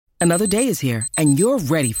Another day is here, and you're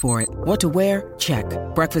ready for it. What to wear? Check.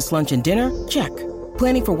 Breakfast, lunch, and dinner? Check.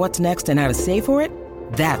 Planning for what's next and how to save for it?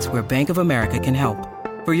 That's where Bank of America can help.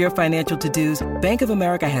 For your financial to-dos, Bank of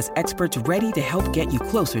America has experts ready to help get you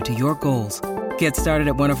closer to your goals. Get started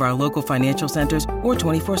at one of our local financial centers or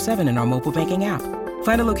 24/7 in our mobile banking app.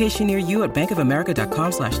 Find a location near you at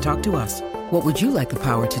bankofamerica.com/talktous. What would you like the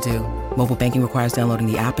power to do? Mobile banking requires downloading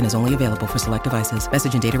the app and is only available for select devices.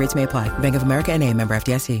 Message and data rates may apply. Bank of America N.A., member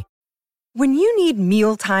FDIC. When you need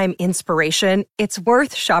mealtime inspiration, it's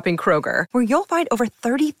worth shopping Kroger, where you'll find over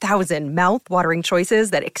 30,000 mouth-watering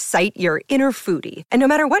choices that excite your inner foodie. And no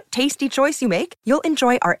matter what tasty choice you make, you'll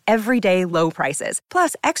enjoy our everyday low prices,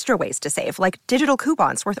 plus extra ways to save, like digital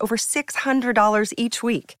coupons worth over $600 each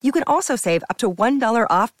week. You can also save up to $1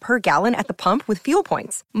 off per gallon at the pump with fuel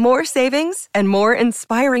points. More savings and more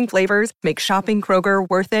inspiring flavors make shopping Kroger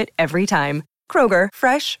worth it every time. Kroger,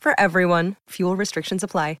 fresh for everyone. Fuel restrictions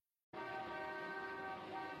apply.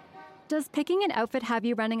 Does picking an outfit have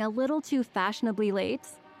you running a little too fashionably late?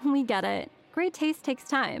 We get it. Great taste takes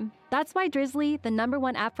time. That's why Drizzly, the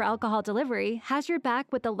 #1 app for alcohol delivery, has your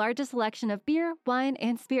back with the largest selection of beer, wine,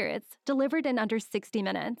 and spirits, delivered in under 60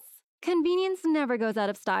 minutes. Convenience never goes out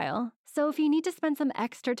of style. So if you need to spend some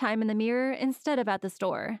extra time in the mirror instead of at the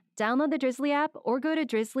store, download the Drizzly app or go to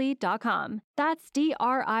drizzly.com. That's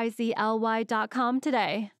DRIZLY.com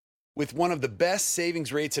today. With one of the best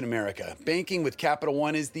savings rates in America, banking with Capital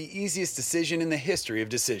One is the easiest decision in the history of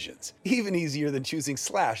decisions. Even easier than choosing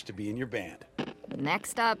Slash to be in your band.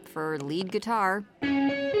 Next up for lead guitar.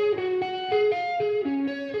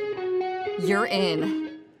 You're in.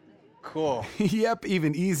 Cool. Yep,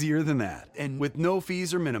 even easier than that. And with no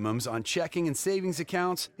fees or minimums on checking and savings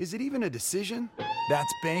accounts, is it even a decision?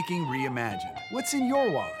 That's banking reimagined. What's in your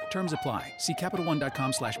wallet? Terms apply. See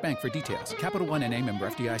CapitalOne.com/bank for details. Capital One N.A., member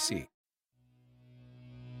FDIC.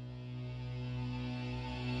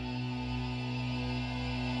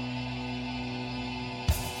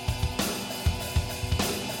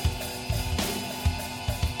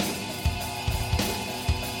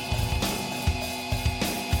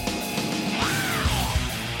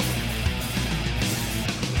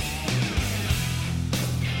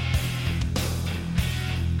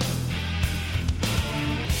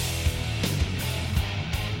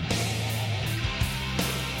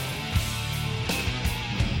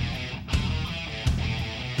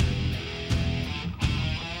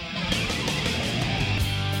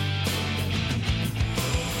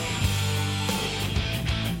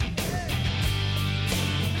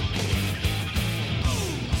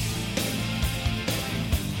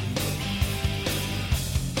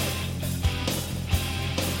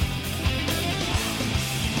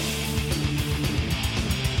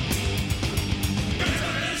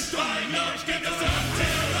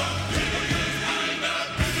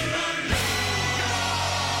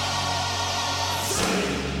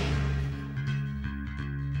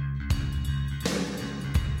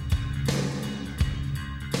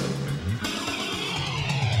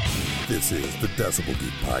 This is the Decibel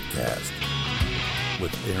Geek Podcast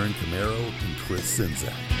with Aaron Camaro and Chris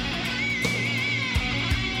Czynszak.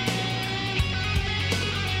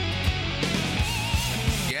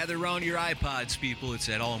 Gather around your iPods, people. It's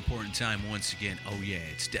that all-important time once again. Oh, yeah,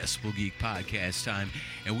 it's Decibel Geek Podcast time,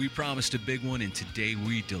 and we promised a big one, and today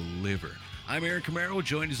we deliver. I'm Aaron Camaro,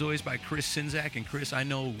 joined as always by Chris Czynszak. And Chris, I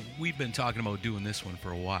know we've been talking about doing this one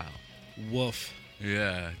for a while. Woof.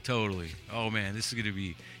 Yeah, totally. Oh, man, this is going to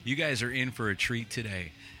be... You guys are in for a treat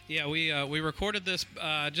today. Yeah, we recorded this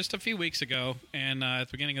just a few weeks ago, and at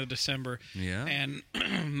the beginning of December. Yeah. And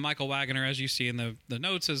Michael Wagner, as you see in the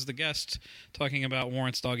notes, is the guest talking about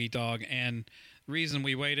Warrant's Dog Eat Dog. And the reason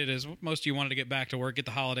we waited is most of you wanted to get back to work, get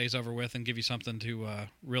the holidays over with, and give you something to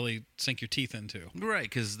really sink your teeth into. Right,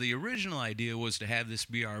 because the original idea was to have this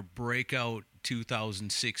be our breakout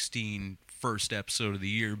 2016 first episode of the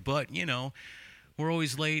year. But, you know... We're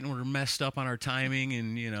always late and we're messed up on our timing,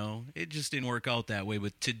 and, you know, it just didn't work out that way.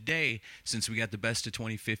 But today, since we got the best of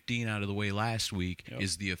 2015 out of the way last week,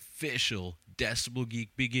 is the official Decibel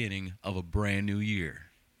Geek beginning of a brand new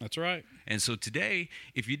year. That's right. And so today,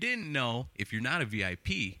 if you didn't know, if you're not a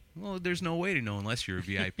VIP, well, there's no way to know unless you're a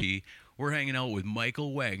VIP. We're hanging out with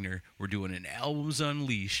Michael Wagner. We're doing an Albums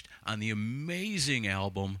Unleashed on the amazing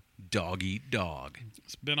album Dog Eat Dog.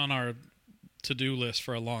 It's been on our to-do list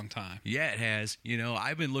for a long time. Yeah, it has. You know,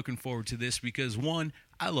 I've been looking forward to this because, one,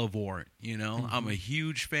 I love Warrant, you know. Mm-hmm. I'm a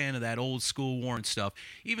huge fan of that old school Warrant stuff,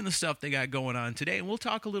 even the stuff they got going on today. And we'll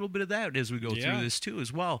talk a little bit of that as we go through this, too,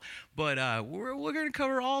 as well. But we're going to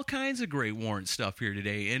cover all kinds of great Warrant stuff here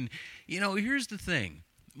today. And, you know, here's the thing.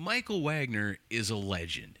 Michael Wagner is a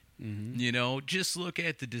legend. You know, just look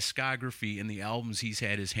at the discography and the albums he's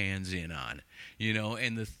had his hands in on, you know,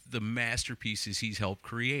 and the masterpieces he's helped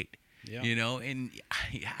create. Yeah. You know, and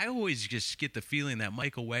I always just get the feeling that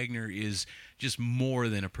Michael Wagner is just more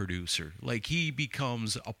than a producer. Like, he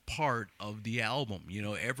becomes a part of the album. You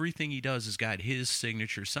know, everything he does has got his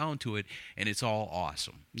signature sound to it, and it's all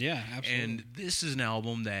awesome. Yeah, absolutely. And this is an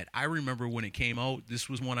album that I remember when it came out, this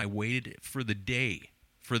was one I waited for the day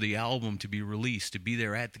for the album to be released, to be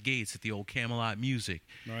there at the gates at the old Camelot Music.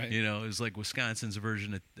 Right. You know, it was like Wisconsin's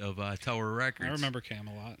version of Tower Records. I remember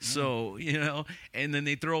Camelot. So, you know, and then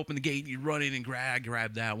they throw open the gate and you run in and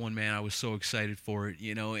grab that one, man. I was so excited for it,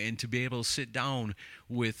 you know, and to be able to sit down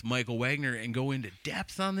with Michael Wagner and go into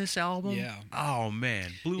depth on this album. Yeah. Oh,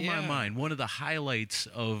 man. Blew my mind. One of the highlights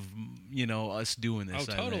of, you know, us doing this.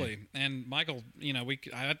 Oh, totally. And Michael, you know,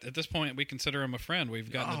 at this point, we consider him a friend.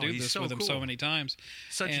 We've gotten to do this with him so many times.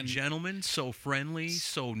 Such a gentleman, so friendly,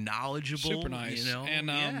 so knowledgeable. Super nice. You know?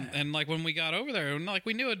 And like when we got over there, like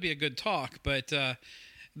we knew it'd be a good talk, but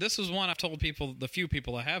this was one I've told people, the few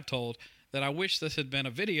people I have told, that I wish this had been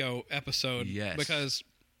a video episode. Yes. Because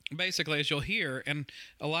basically, as you'll hear, and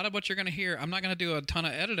a lot of what you're going to hear, I'm not going to do a ton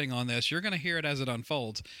of editing on this. You're going to hear it as it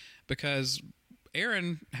unfolds, because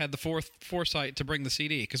Aaron had the foresight to bring the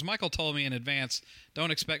CD, because Michael told me in advance,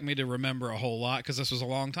 don't expect me to remember a whole lot, because this was a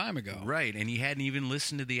long time ago. Right, and he hadn't even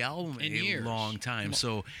listened to the album in a long time.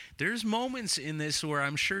 So there's moments in this where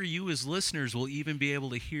I'm sure you as listeners will even be able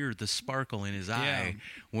to hear the sparkle in his eye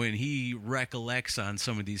when he recollects on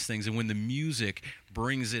some of these things, and when the music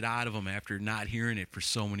brings it out of him after not hearing it for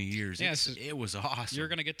so many years. Yes, it was awesome. You're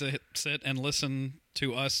going to get to sit and listen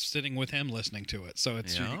to us sitting with him listening to it. So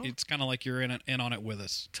it's kind of like you're in on it with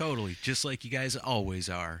us. Totally, just like you guys always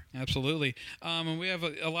are. Absolutely. And we have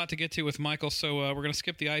a lot to get to with Michael, so we're going to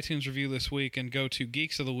skip the iTunes review this week and go to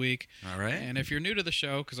Geeks of the Week. All right. And if you're new to the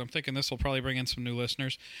show, because I'm thinking this will probably bring in some new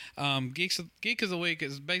listeners, Geek of the Week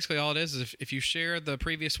is basically all it is if you share the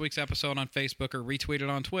previous week's episode on Facebook or retweet it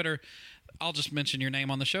on Twitter, I'll just mention your name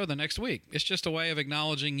on the show the next week. It's just a way of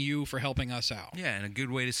acknowledging you for helping us out. Yeah, and a good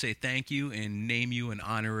way to say thank you and name you an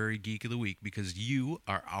honorary Geek of the Week, because you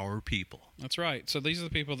are our people. That's right. So these are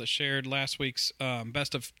the people that shared last week's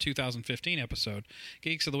Best of 2015 episode.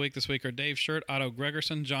 Geeks of the Week this week are Dave Shirt, Otto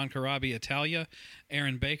Gregerson, John Karabi, Italia,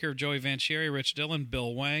 Aaron Baker, Joey Vanchieri, Rich Dillon,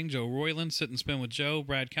 Bill Wang, Joe Royland, Sit and Spin with Joe,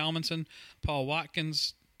 Brad Kalmanson, Paul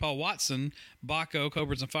Watson, Baco,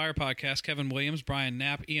 Cobras and Fire Podcast, Kevin Williams, Brian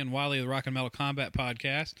Knapp, Ian Wiley of the Rock and Metal Combat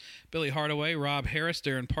Podcast, Billy Hardaway, Rob Harris,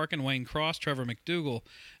 Darren Parkin, Wayne Cross, Trevor McDougall,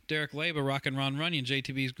 Derek Leba, Rock and Ron Runyon,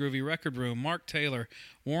 JTB's Groovy Record Room, Mark Taylor,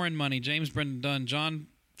 Warren Money, James Brendan Dunn, John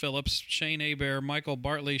Phillips, Shane Abear, Michael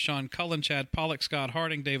Bartley, Sean Cullen, Chad Pollock, Scott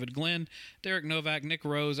Harding, David Glenn, Derek Novak, Nick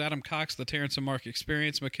Rose, Adam Cox, The Terrence and Mark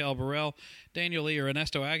Experience, Mikkel Burrell, Daniel Lee,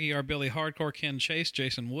 Ernesto Aguiar, Billy Hardcore, Ken Chase,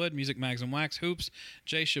 Jason Wood, Music Mags and Wax, Hoops,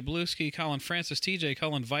 Jay Shabluski, Colin Francis, TJ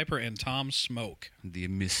Cullen, Viper, and Tom Smoke. The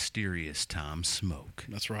mysterious Tom Smoke.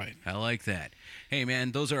 That's right. I like that. Hey,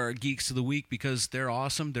 man, those are our Geeks of the Week, because they're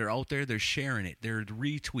awesome. They're out there. They're sharing it. They're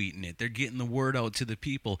retweeting it. They're getting the word out to the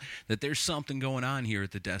people that there's something going on here at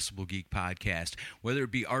the Decibel Geek Podcast, whether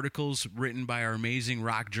it be articles written by our amazing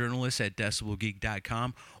rock journalists at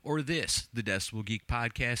decibelgeek.com or the Decibel Geek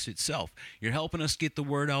Podcast itself. You're helping us get the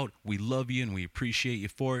word out. We love you and we appreciate you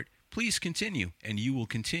for it. Please continue, and you will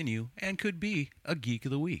continue and could be a Geek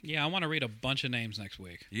of the Week. Yeah, I want to read a bunch of names next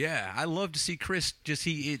week. Yeah, I love to see Chris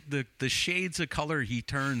the shades of color he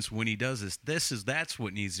turns when he does this. That's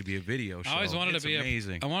what needs to be a video show. I always wanted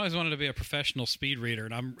amazing. I always wanted to be a professional speed reader,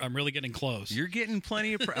 and I'm really getting close. You're getting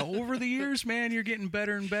plenty of over the years, man. You're getting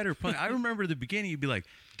better and better. I remember at the beginning, you'd be like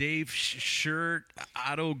Dave Shirt,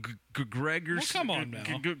 Otto Gregerson. Well, come on now.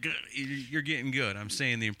 You're getting good. I'm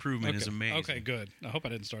saying the improvement is amazing. Okay, good. I hope I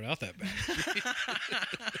didn't start out that bad.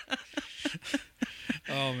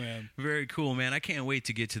 Oh, man. Very cool, man. I can't wait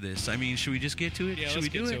to get to this. I mean, should we just get to it? Yeah, should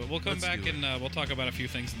let's we get do to it. We'll come back and we'll talk about a few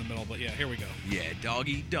things in the middle. But, yeah, here we go. Yeah, Dog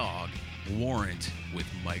Eat Dog, Warrant with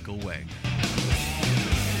Michael Wagner.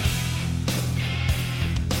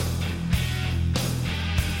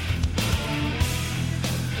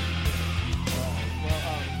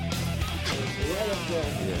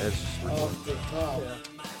 Yeah, it's off the top.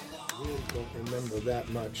 We don't remember that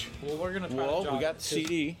much. Well, we're gonna. We got the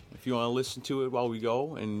CD. If you want to listen to it while we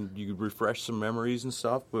go, and you refresh some memories and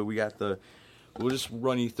stuff. But we got we'll just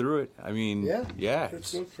run you through it. I mean, yeah.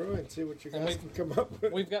 Let's go through it and see what you guys can come up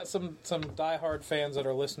with. We've got some diehard fans that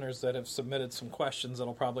are listeners that have submitted some questions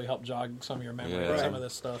that'll probably help jog some of your memory of some of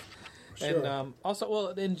this stuff. Sure. And also, well,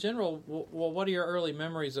 in general, what are your early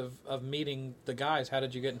memories of meeting the guys? How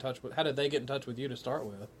did you get in touch with? How did they get in touch with you to start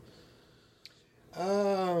with?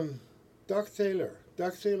 Doug Thaler.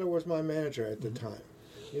 Doug Thaler was my manager at the time.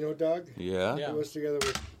 You know Doug? Yeah. He was together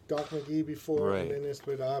with Doc McGee before, and then they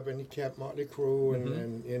split up, and he kept Motley Crue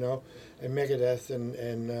and you know, and Megadeth,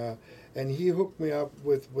 and he hooked me up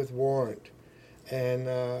with Warrant, and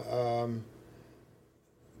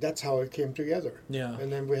that's how it came together. Yeah.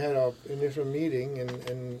 And then we had our initial meeting,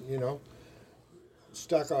 and you know,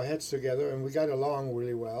 stuck our heads together, and we got along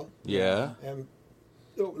really well. Yeah. And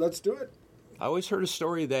so let's do it. I always heard a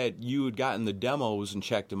story that you had gotten the demos and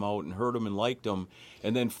checked them out and heard them and liked them,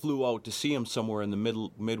 and then flew out to see them somewhere in the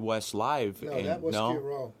Midwest live. No, and, that was Skid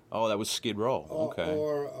Row. Oh, that was Skid Row. Okay.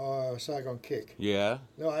 Or Saigon Kick. Yeah.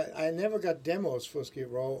 No, I never got demos for Skid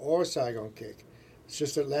Row or Saigon Kick. It's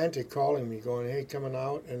just Atlantic calling me, going, "Hey, coming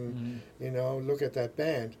out and you know, look at that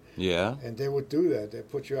band." Yeah. And they would do that. They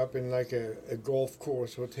put you up in like a golf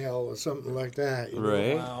course hotel or something like that. You know?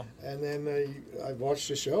 Right. Wow. And then I watched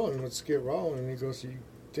the show and with Skid Row, and he goes, "You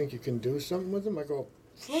think you can do something with them?" I go,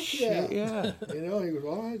 "Fuck yeah!" Yeah. You know, he goes,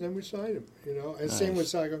 "All right, then we signed him." You know, and same with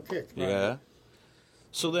Saigon Kick. Yeah.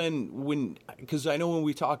 So then, because I know when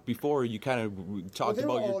we talked before, you kind of talked they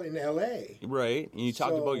about were all in L.A. Right, and you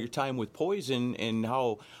talked about your time with Poison and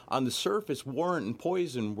how, on the surface, Warrant and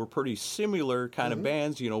Poison were pretty similar kind of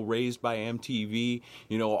bands. You know, raised by MTV.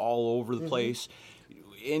 You know, all over the place.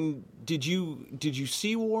 And did you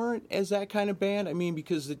see Warrant as that kind of band? I mean,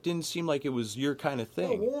 because it didn't seem like it was your kind of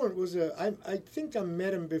thing. Well, Warrant was I think I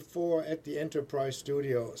met him before at the Enterprise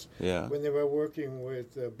Studios. Yeah. When they were working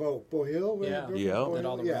with Bo Hill. Yeah. Did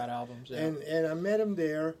all the Rat albums. Yeah. And I met him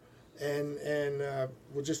there, and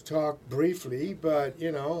we just talked briefly. But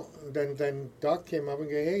you know, then Doc came up and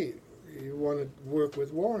go, "Hey, you want to work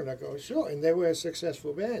with Warrant?" I go, "Sure." And they were a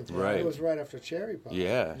successful band. Right. It was right after Cherry Pie.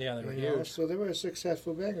 Yeah. Yeah, they were You know, huge. so they were a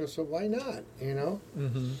successful band. I go, so why not? You know.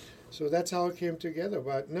 Mm-hmm. So that's how it came together.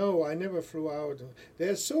 But no, I never flew out.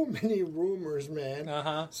 There's so many rumors,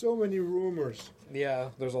 man. So many rumors. Yeah,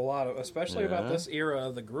 there's a lot of, especially about this era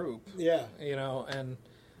of the group. Yeah. You know, and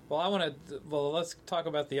let's talk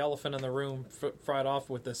about the elephant in the room right off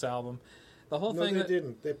with this album. The whole thing. No, they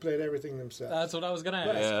didn't. They played everything themselves. That's what I was going to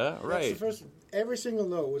ask. Yeah, right. That's the first. Every single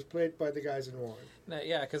note was played by the guys in Warrant.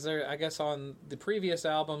 Yeah, because I guess on the previous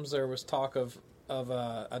albums there was talk of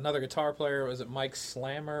another guitar player. Was it Mike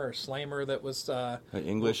Slammer or Slammer that was an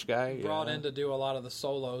English guy brought in to do a lot of the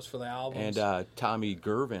solos for the albums? And Tommy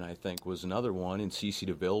Gervin, I think, was another one, and CeCe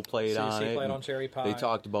DeVille played on it. CeCe played on Cherry Pie. They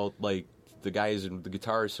talked about like the guys and the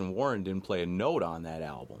guitarists in Warrant didn't play a note on that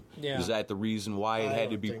album. Yeah. Is that the reason why it had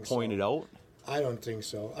to be pointed out? I don't think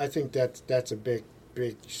so. I think that's a big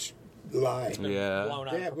lie. Yeah.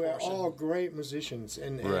 They were all great musicians,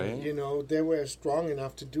 and Right. you know, they were strong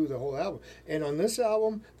enough to do the whole album. And on this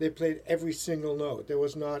album, they played every single note. There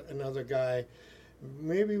was not another guy.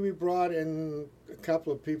 Maybe we brought in a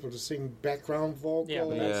couple of people to sing background vocals. Yeah,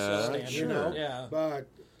 but that's standard. You know? Yeah. But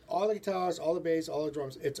all the guitars, all the bass, all the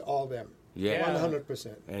drums, it's all them. Yeah.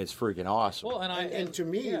 100%. And it's freaking awesome. Well, and to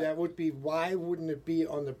me, that would be, why wouldn't it be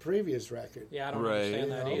on the previous record? Yeah, I don't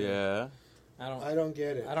understand that either. Yeah. I don't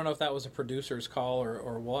get it. I don't know if that was a producer's call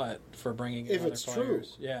or what for bringing in if other it's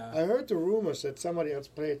players. true. Yeah. I heard the rumors that somebody else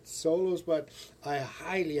played solos, but I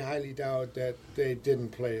highly, highly doubt that they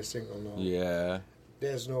didn't play a single note. Yeah.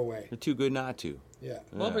 There's no way. They're too good not to. Yeah.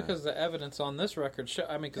 Well, because the evidence on this record,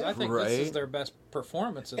 because I think Right. this is their best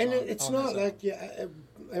performances. And on, it's on not this like,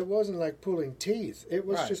 it wasn't like pulling teeth. It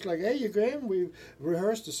was Right. just like, hey, you Graham, we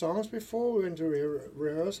rehearsed the songs before. We went to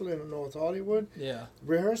rehearsal in North Hollywood. Yeah.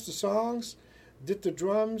 Rehearsed the songs, did the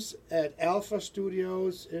drums at Alpha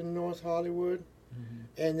Studios in North Hollywood,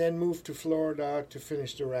 and then moved to Florida to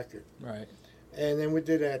finish the record. Right. And then we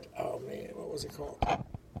did at, what was it called?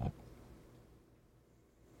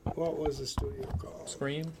 What was the studio called?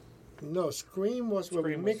 Scream? No, Scream was where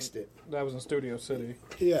we mixed it. That was in Studio City.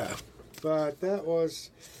 Yeah, but that was...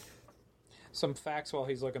 Some facts while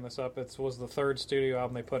he's looking this up. It was the third studio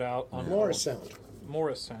album they put out on Morris Sound.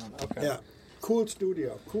 Morris Sound, okay. Yeah, cool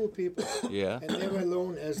studio, cool people. Yeah. And they were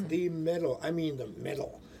known as the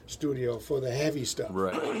metal studio for the heavy stuff.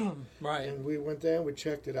 Right. Right. And we went there and we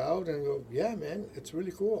checked it out and go, yeah, man, it's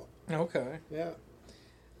really cool. Okay. Yeah.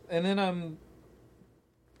 And then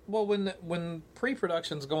well, when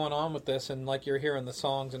pre-production's going on with this and like you're hearing the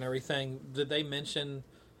songs and everything, did they mention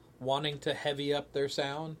wanting to heavy up their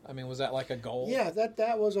sound? I mean, was that like a goal? Yeah,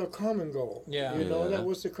 that was our common goal. Yeah. You know, that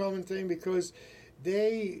was the common thing because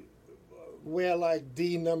they were like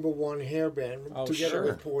the number one hair band together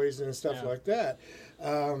with Poison and stuff like that.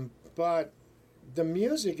 But the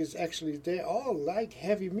music is actually, they all like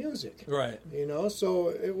heavy music. Right. You know, so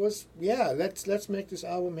it was, let's make this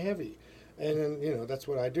album heavy. And then, that's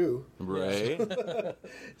what I do. Right.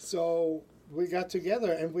 So we got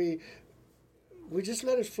together and we just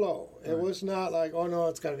let it flow. It was not like, oh no,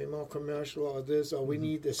 it's got to be more commercial or this, or we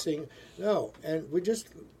need to sing. No, and we just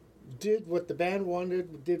did what the band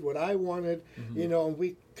wanted, did what I wanted, and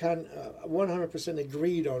we 100%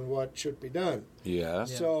 agreed on what should be done. Yeah.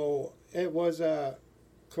 So it was a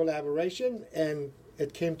collaboration, and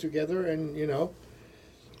it came together, and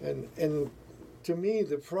and to me,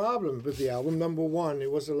 the problem with the album, number one,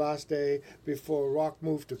 it was the last day before rock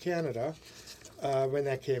moved to Canada. When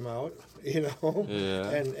that came out, Yeah.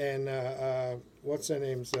 and what's their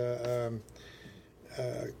names? Kurt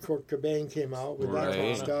Cobain came out with that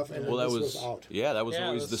kind of stuff, and well, this was out. Yeah, that was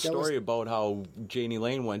always the story about how Janie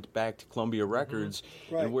Lane went back to Columbia Records,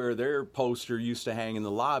 and where their poster used to hang in the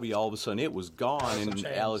lobby, all of a sudden it was gone, and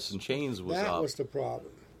Alice in Chains was up. That was the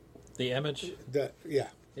problem. The image? Yeah.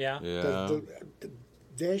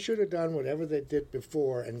 They should have done whatever they did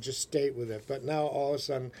before and just stayed with it. But now all of a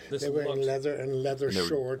sudden they're wearing leather and leather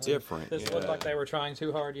shorts. Different. This looked like they were trying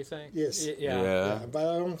too hard. You think? Yes. Yeah. But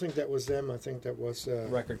I don't think that was them. I think that was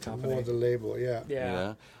record company, more the label.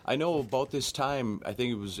 Yeah. I know about this time. I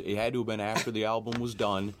think it had to have been after the album was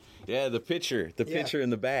done. Yeah, the picture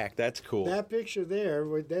in the back. That's cool. That picture there.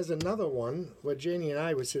 There's another one where Janie and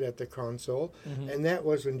I would sit at the console, and that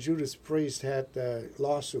was when Judas Priest had the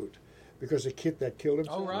lawsuit. Because the kid that killed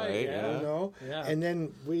himself. Oh, right, yeah. Yeah. And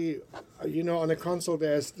then we, on the console,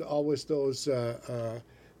 there's always those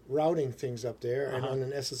routing things up there, and on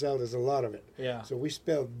an SSL, there's a lot of it. Yeah. So we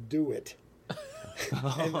spelled do it.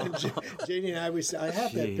 And Janie and I, I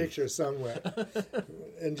have that picture somewhere.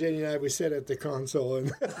 And Janie and I, we sat at the console,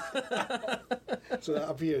 and so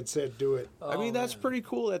up here it said "Do it." I mean, that's pretty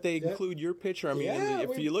cool that they include your picture. I mean,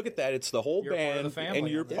 if you look at that, it's the whole band, and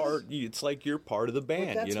you're part. It's like you're part of the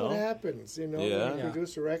band. But that's what happens, When you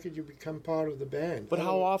produce a record, you become part of the band. But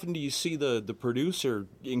how often do you see the producer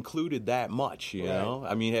included that much? You know,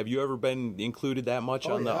 I mean, have you ever been included that much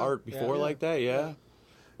on the art before like that? Yeah.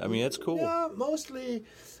 I mean, that's cool. Yeah, mostly,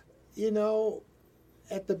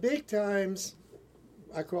 at the big times,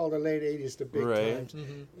 I call the late 80s the big times,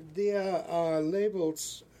 the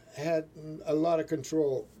labels had a lot of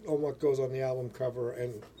control on what goes on the album cover,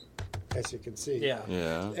 and as you can see. Yeah.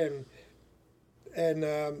 And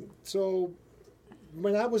so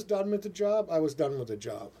when I was done with the job, I was done with the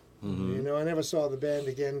job. I never saw the band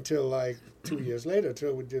again until like 2 years later,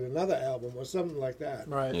 till we did another album or something like that.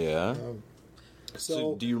 Right. Yeah.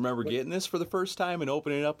 So do you remember getting this for the first time and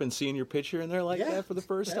opening it up and seeing your picture in there like that for the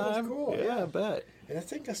first time? Was cool. Yeah, I bet. And I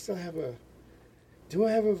think I still have do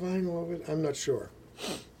I have a vinyl of it? I'm not sure.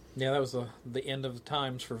 Yeah, that was the end of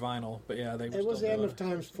times for vinyl. But yeah, it was the end of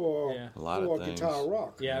times for a lot of things. Guitar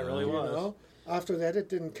rock. Yeah, it really was. After that, it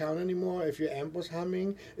didn't count anymore. If your amp was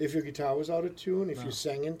humming, if your guitar was out of tune, if you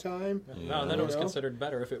sang in time. No, then it was considered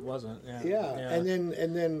better if it wasn't. Yeah. And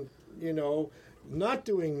then not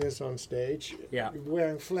doing this on stage,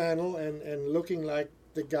 wearing flannel and looking like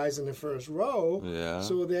the guys in the first row,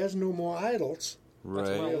 so there's no more idols. Right.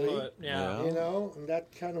 That's well put. Yeah. And that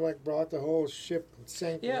kind of like brought the whole ship,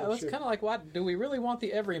 sank. Yeah, it was kind of like, what do we really want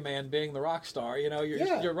the everyman being the rock star?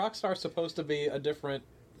 Your rock star's supposed to be a different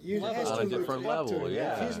level. On a different level,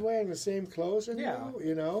 If he's wearing the same clothes as you,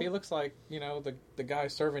 If he looks like, the guy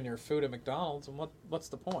serving your food at McDonald's, and what's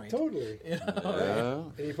the point? Totally.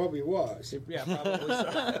 And he probably was. Yeah, probably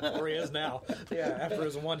so. Or he is now. Yeah, after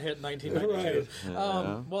his one hit in 1992.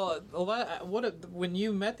 Right. When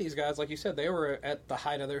you met these guys, like you said, they were at the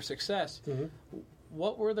height of their success. Mm-hmm.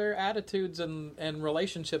 What were their attitudes and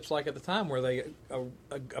relationships like at the time? Were they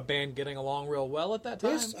a band getting along real well at that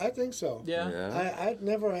time? Yes, I think so. Yeah. I'd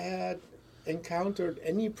never encountered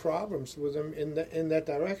any problems with them in that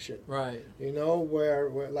direction. Right.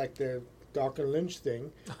 Where like the Doc and Lynch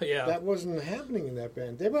thing, that wasn't happening in that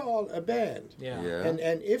band. They were all a band. Yeah. And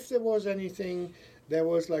if there was anything, there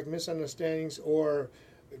was like misunderstandings or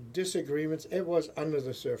disagreements, it was under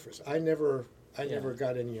the surface. I never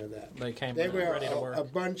got any of that. They were ready to work. A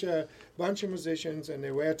bunch of musicians, and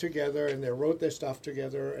they were together, and they wrote their stuff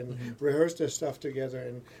together, and rehearsed their stuff together,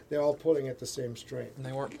 and they're all pulling at the same string. And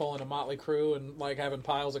they weren't pulling a Motley Crue and like having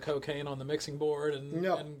piles of cocaine on the mixing board and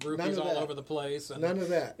groupies all over the place. And, none of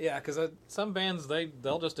that. Yeah, because some bands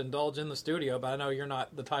they'll just indulge in the studio, but I know you're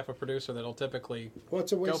not the type of producer that'll typically. Well,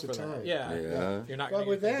 it's a waste of time. Yeah. You're not. But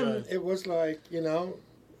with them, it was like no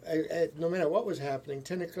matter what was happening,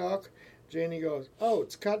 10 o'clock. Janie goes, oh,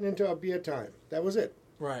 it's cutting into our beer time. That was it.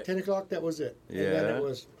 Right. 10 o'clock, that was it. Yeah. And then it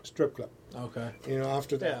was strip club. Okay.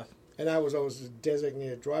 After that. and I was always a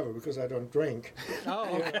designated driver because I don't drink.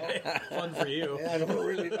 Oh, okay. Fun for you. And I don't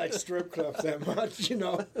really like strip clubs that much,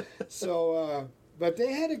 So, but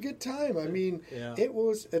they had a good time. I mean, it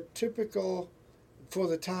was a typical, for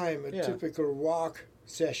the time, typical rock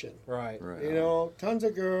session. Right. Tons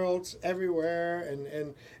of girls everywhere,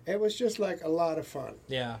 and it was just like a lot of fun.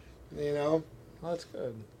 Yeah. Well, that's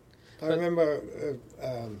good. I remember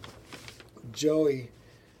Joey.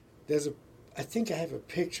 I think I have a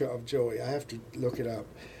picture of Joey. I have to look it up.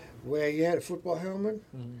 Where he had a football helmet,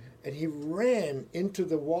 and he ran into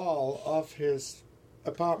the wall of his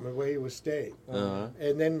apartment where he was staying.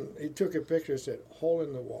 And then he took a picture and said, "Hole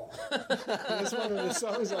in the wall." That's one of the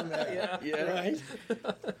songs on there. Yeah. Right?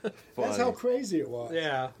 That's how crazy it was.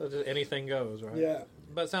 Yeah. Anything goes, right? Yeah.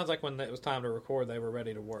 But it sounds like when it was time to record, they were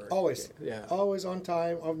ready to work. Always. Yeah. Always on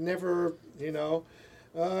time. I've never,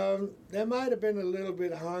 there might have been a little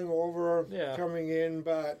bit hungover coming in,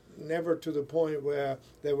 but never to the point where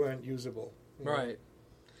they weren't usable. Right.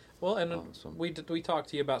 Well, and we talked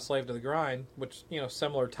to you about Slave to the Grind, which,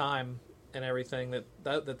 similar time and everything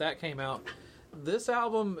that came out. This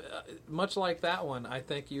album, much like that one, I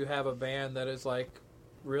think you have a band that is like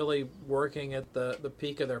really working at the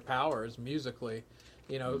peak of their powers musically.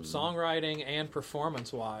 Songwriting and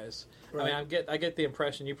performance-wise. Right. I mean, I get the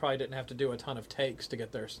impression you probably didn't have to do a ton of takes to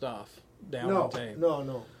get their stuff down on tape.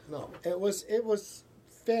 No. It was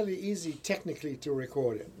fairly easy technically to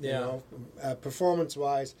record it. Yeah.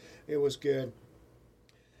 Performance-wise, it was good.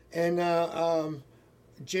 And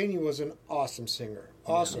Janie was an awesome singer.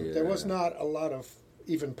 Awesome. Yeah. There was not a lot of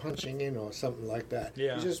even punching in or something like that.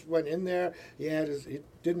 Yeah. He just went in there. He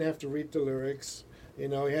didn't have to read the lyrics. He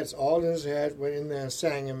had all in his head, went in there,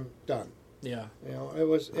 sang him, done. Yeah. It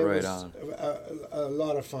was a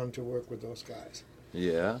lot of fun to work with those guys.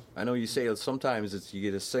 Yeah. I know you say sometimes you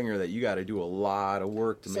get a singer that you got to do a lot of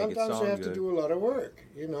work to make it sound good. Sometimes you have to do a lot of work,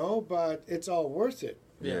 but it's all worth it.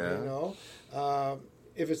 Yeah.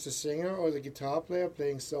 If it's the singer or the guitar player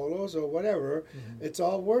playing solos or whatever, it's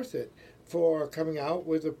all worth it for coming out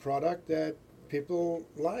with a product that people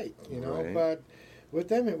like, Right. But with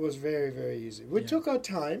them, it was very, very easy. We took our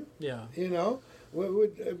time. Yeah. We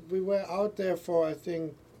were out there for, I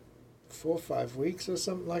think, 4 or 5 weeks or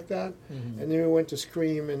something like that. And then we went to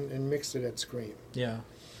Scream and mixed it at Scream. Yeah.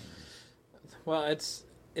 Well, it's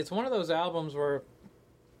one of those albums where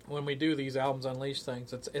when we do these albums Unleash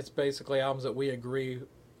things, it's basically albums that we agree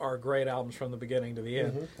are great albums from the beginning to the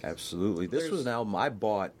end. Absolutely. This was an album I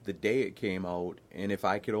bought the day it came out, and if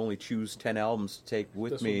I could only choose 10 albums to take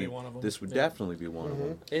with me, this would definitely be one of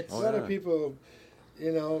them. A lot of people,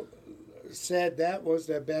 said that was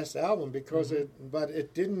their best album because but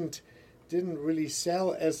it didn't really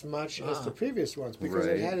sell as much as the previous ones because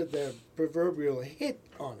it had their proverbial hit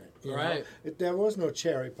on it. There was no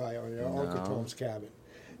Cherry Pie on it or Uncle Tom's Cabin.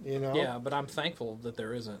 Yeah, but I'm thankful that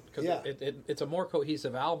there isn't because it's a more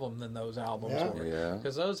cohesive album than those albums were. Yeah.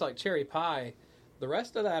 Because those like Cherry Pie, the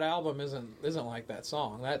rest of that album isn't like that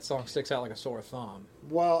song. That song sticks out like a sore thumb.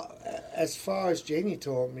 Well, as far as Janie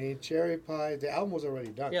told me, Cherry Pie, the album was already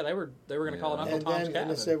done. Yeah, they were going to call it Uncle Tom's Cabin. And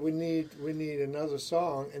they said we need another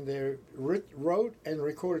song, and they wrote and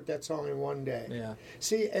recorded that song in one day. Yeah.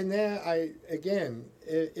 See, and there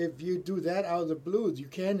if you do that out of the blues, you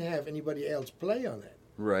can't have anybody else play on it.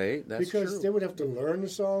 Right, that's true. Because they would have to learn the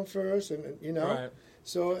song first, and Right.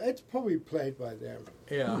 So it's probably played by them.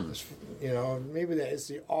 Yeah. Maybe that is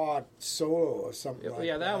the odd solo or something like that.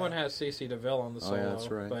 Yeah, that one has C.C. DeVille on the solo. yeah,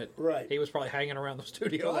 that's right. But he was probably hanging around the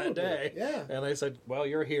studio that day. Yeah. And they said, well,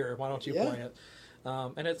 you're here. Why don't you play it?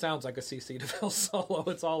 And it sounds like a C.C. DeVille solo.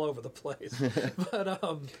 It's all over the place.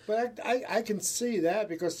 But I can see that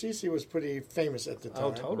because C.C. was pretty famous at the time.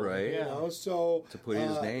 Oh, totally. Right. Yeah. So to put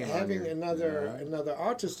his name having on another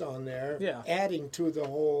artist on there, adding to the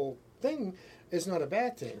whole thing is not a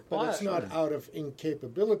bad thing. But it's not out of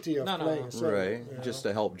incapability of playing. Right. Just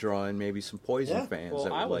to help draw in maybe some Poison fans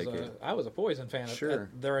that would like it. I was a Poison fan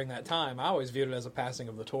during that time. I always viewed it as a passing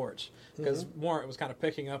of the torch because Warrant was kind of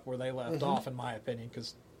picking up where they left off, in my opinion,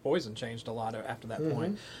 because Poison changed a lot after that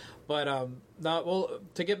point. But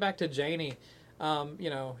to get back to Janie,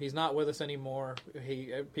 he's not with us anymore.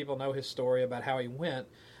 People know his story about how he went.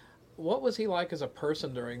 What was he like as a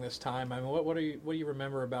person during this time? I mean, what do you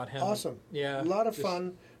remember about him? Awesome. Yeah. A lot of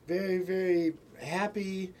fun. Very, very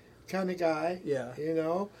happy kind of guy. Yeah.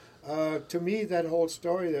 To me, that whole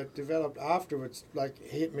story that developed afterwards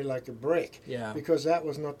hit me like a brick. Yeah. Because that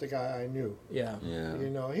was not the guy I knew. Yeah.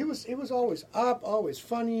 Yeah. He was always up, always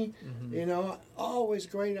funny. Always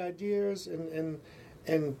great ideas, and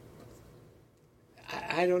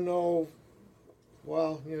I don't know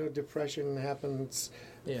Well, depression happens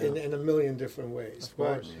Yeah. in a million different ways. Of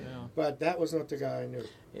course, yeah. But that was not the guy I knew.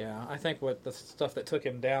 Yeah, I think what the stuff that took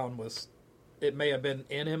him down was, it may have been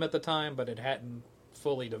in him at the time, but it hadn't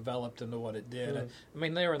fully developed into what it did. Mm. I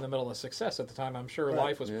mean, they were in the middle of success at the time. I'm sure Right.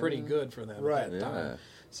 life was pretty good for them Right. at that time.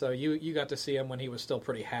 So you got to see him when he was still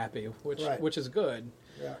pretty happy, which Right. which is good.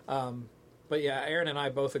 Yeah. But yeah, Aaron and I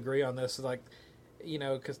both agree on this. Like,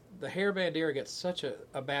 because the hairband era gets such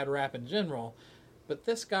a bad rap in general, but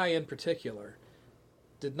this guy in particular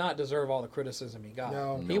did not deserve all the criticism he got.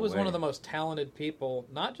 No. He No was one way. of the most talented people,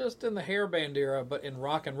 not just in the hairband era, but in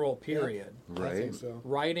rock and roll, period. I think so.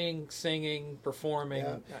 Writing, singing, performing.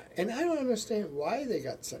 Yeah. And I don't understand why they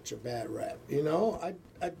got such a bad rap.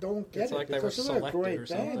 I don't get It's it. like they were because they were a selected or great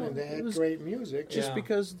something. band and they It had was great music. Just Yeah.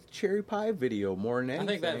 because the Cherry Pie video more than I anything.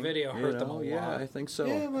 think that video hurt them a lot. Yeah, I think so.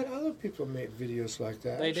 Yeah, but other people made videos like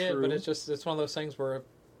that. They did, True. but it's one of those things where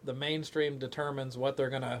the mainstream determines what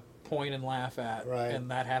they're going to point and laugh at, Right. and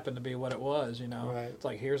that happened to be what it was. Right. It's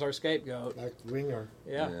like, here's our scapegoat. Like Winger.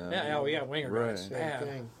 Yeah, Winger. Right. Same Yeah.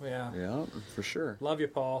 thing. Yeah. Yeah, for sure. Love you,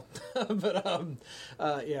 Paul. But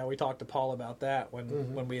yeah, we talked to Paul about that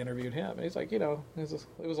when we interviewed him. And he's like, it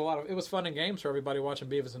was fun and games for everybody watching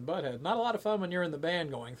Beavis and Butthead. Not a lot of fun when you're in the band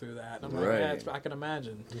going through that. And I'm like, Right. yeah, I can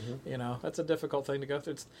imagine. That's a difficult thing to go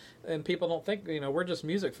through. And people don't think, we're just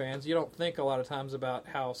music fans. You don't think a lot of times about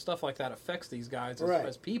how stuff like that affects these guys Right.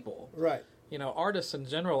 as people. Right. Artists in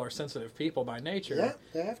general are sensitive people by nature. Yeah,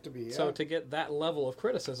 they have to be. Yeah. So to get that level of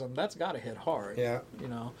criticism, that's got to hit hard. Yeah.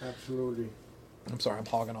 Absolutely. I'm sorry, I'm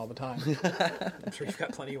hogging all the time. I'm sure you've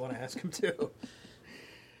got plenty you want to ask him too.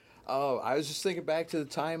 I was just thinking back to the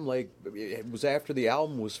time, like, it was after the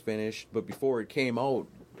album was finished, but before it came out,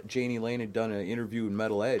 Janie Lane had done an interview in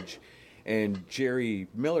Metal Edge, and Jerry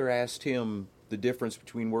Miller asked him the difference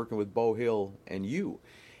between working with Beau Hill and you.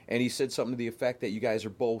 And he said something to the effect that you guys are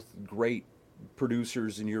both great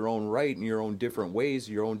producers in your own right, in your own different ways,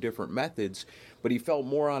 your own different methods, but he felt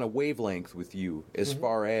more on a wavelength with you as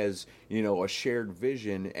far as, a shared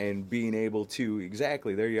vision and being able to,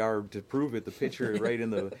 exactly, there you are to prove it, the picture right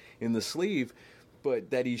in the sleeve, but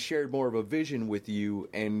that he shared more of a vision with you.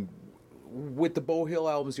 And with the Beau Hill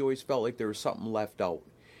albums, he always felt like there was something left out.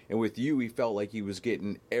 And with you, he felt like he was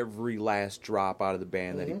getting every last drop out of the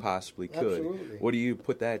band that he possibly could. Absolutely. What do you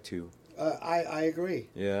put that to? I agree.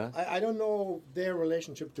 Yeah. I don't know their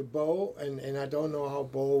relationship to Beau, and I don't know how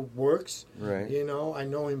Beau works. Right. I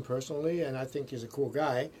know him personally, and I think he's a cool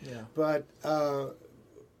guy. Yeah. But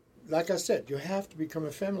like I said, you have to become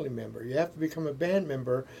a family member. You have to become a band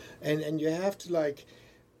member, and you have to,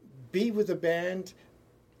 be with the band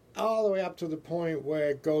all the way up to the point where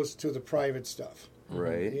it goes to the private stuff.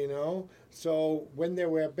 Right. So when there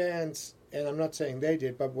were bands, and I'm not saying they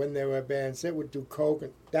did, but when there were bands, they would do coke,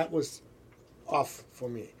 and that was off for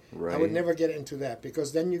me. Right. I would never get into that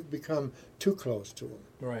because then you become too close to them.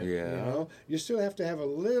 Right. Yeah. You still have to have a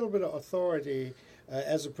little bit of authority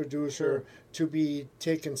as a producer to be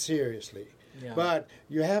taken seriously. Yeah. But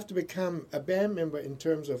you have to become a band member in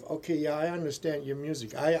terms of, okay, yeah, I understand your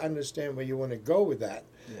music. I understand where you want to go with that.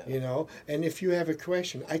 Yeah. And if you have a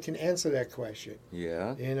question, I can answer that question.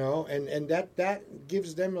 Yeah. And that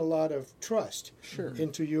gives them a lot of trust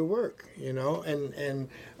into your work, and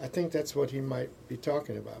I think that's what he might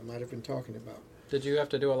have been talking about. Did you have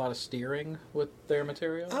to do a lot of steering with their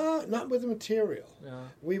material? Not with the material. Yeah.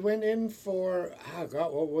 We went in for,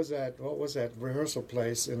 what was that rehearsal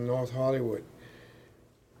place in North Hollywood?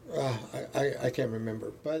 I can't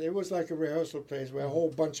remember. But it was like a rehearsal place where a whole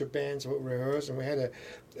bunch of bands would rehearse, and we had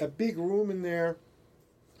a big room in there.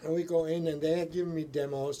 And we go in, and they had given me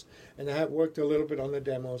demos, and I had worked a little bit on the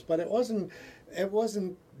demos. But it wasn't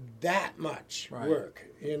that much work,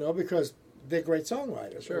 because they're great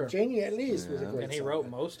songwriters. Sure. Janie, at least, was a great And he songwriter. wrote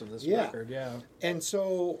most of this Yeah. record, yeah. And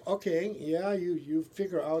so, you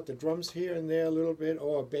figure out the drums here and there a little bit,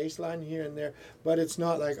 or a bass line here and there, but it's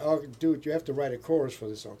not like, oh, dude, you have to write a chorus for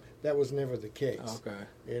the song. That was never the case. Okay.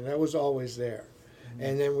 And that was always there.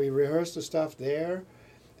 And then we rehearsed the stuff there,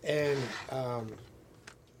 and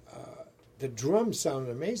the drums sounded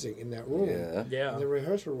amazing in that room. Yeah. In the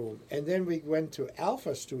rehearsal room. And then we went to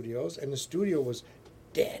Alpha Studios, and the studio was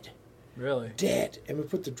dead. Really? Dead. And we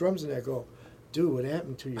put the drums in there, go, dude, what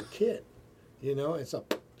happened to your kid? It's a...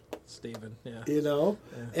 Steven, yeah.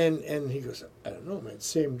 And he goes, I don't know, man,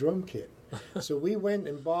 same drum kit. So we went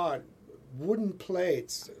and bought wooden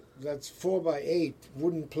plates, that's 4x8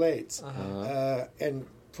 wooden plates, and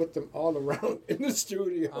put them all around in the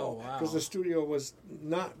studio. Oh, wow. Because the studio was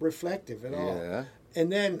not reflective at all. And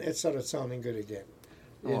then it started sounding good again.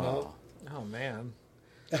 You know? Oh, man.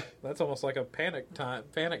 That's almost like a panic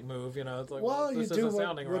move, you know. It's like, well, this you do isn't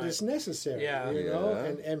sounding what right. is necessary, Yeah. you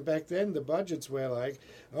know. And back then the budgets were like,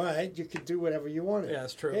 all right, you could do whatever you wanted. Yeah,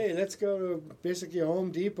 it's true. Hey, let's go to basically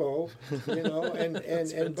Home Depot, you know,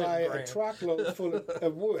 and buy a truckload full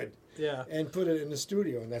of wood. Yeah. And put it in the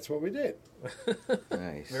studio, and that's what we did.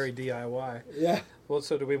 Nice. Very DIY. Yeah. Well,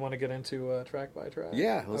 so do we want to get into track by track?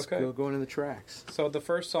 Yeah, let's go into the tracks. So the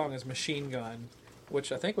first song is Machine Gun,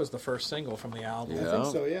 which I think was the first single from the album. I think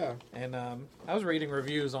so, yeah. And I was reading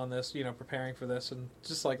reviews on this, you know, preparing for this, and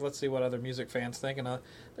just like, let's see what other music fans think. And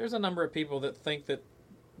there's a number of people that think that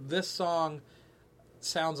this song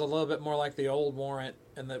sounds a little bit more like the old Warrant,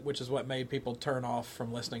 which is what made people turn off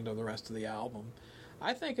from listening to the rest of the album.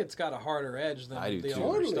 I think it's got a harder edge than the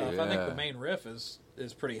older stuff. Yeah. I think the main riff is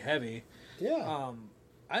pretty heavy. Yeah.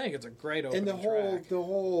 I think it's a great opening track. And the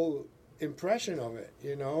whole impression of it,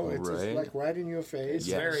 you know, it's like right in your face. It's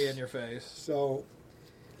very in your face. So,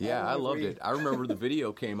 yeah, I loved it. I remember the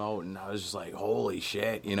video came out, and I was just like, holy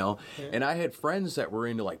shit, you know. Yeah. And I had friends that were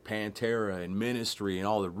into like Pantera and Ministry and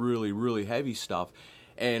all the really, really heavy stuff.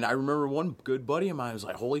 And I remember one good buddy of mine was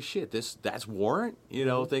like, holy shit, that's Warrant? You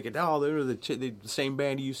know, thinking, oh, they're the same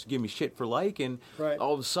band he used to give me shit for liking. Right.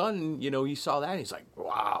 All of a sudden, you know, he saw that, and he's like,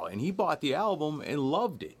 wow. And he bought the album and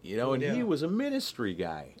loved it, you know, and he was a Ministry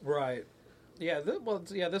guy. Right. Yeah,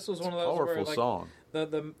 this was one of those powerful where, like, song.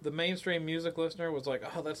 The mainstream music listener was like,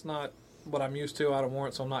 oh, that's not what I'm used to out of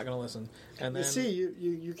Warrant, so I'm not going to listen. And then, you see,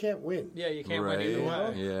 you can't win. Yeah, you can't win either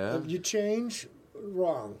way. Yeah. You change,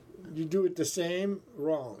 wrong. You do it the same,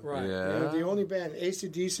 wrong. Right. Yeah. You know, the only band,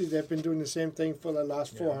 AC/DC, they've been doing the same thing for the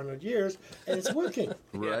last 400 years, and it's working.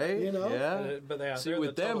 Right? You know? Yeah. But see,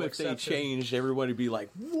 with them, if they changed, everybody would be like,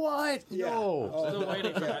 what? Yeah. No. Still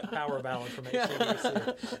waiting for that power ballad from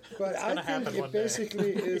AC/DC. But I think it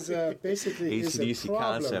basically is a AC/DC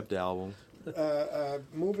concept album.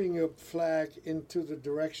 Moving your flag into the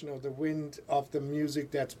direction of the wind of the music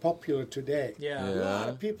that's popular today. Yeah. A lot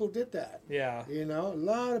of people did that. Yeah. You know, a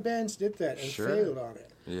lot of bands did that and failed on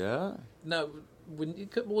it. Yeah. No,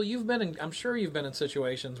 you've been in. I'm sure you've been in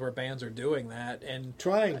situations where bands are doing that and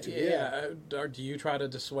trying to. Or do you try to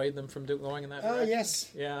dissuade them from going in that direction? Oh yes.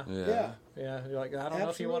 Yeah. Yeah. You're like, I don't know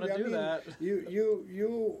if you want to do that.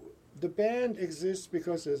 The band exists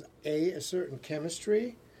because there's a certain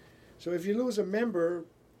chemistry. So if you lose a member,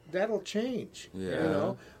 that'll change. Yeah. You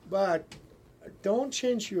know, but don't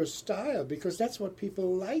change your style because that's what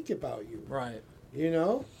people like about you. Right. You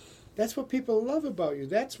know, that's what people love about you.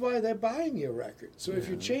 That's why they're buying your record. So if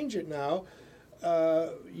you change it now,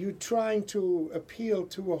 you're trying to appeal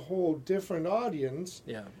to a whole different audience.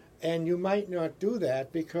 Yeah. And you might not do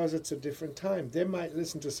that because it's a different time. They might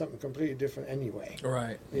listen to something completely different anyway.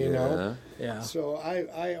 Right. You know? Yeah. So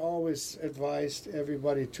I always advised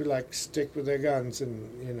everybody to like stick with their guns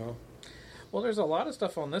and, you know. Well, there's a lot of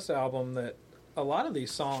stuff on this album that a lot of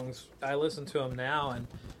these songs, I listen to them now and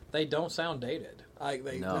they don't sound dated. I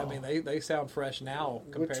mean, they sound fresh now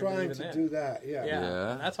compared We're trying to to then. do that,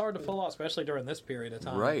 yeah. And that's hard to pull off, especially during this period of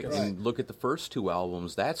time. Right. And look at the first two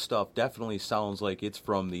albums. That stuff definitely sounds like it's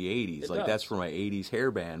from the 80s. Like, that's from an 80s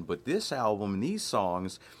hair band. But this album and these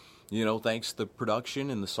songs, you know, thanks to the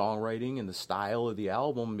production and the songwriting and the style of the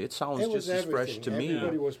album, it sounds just as fresh to me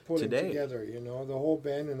Everybody was pulling today. together, you know. The whole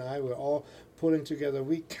band and I were all pulling together.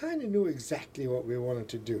 We kind of knew exactly what we wanted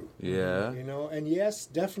to do. Yeah. You know, and yes,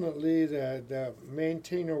 definitely the main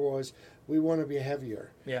tenor was we want to be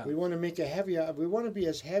heavier. Yeah. We want to make it heavier. We want to be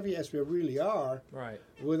as heavy as we really are. Right.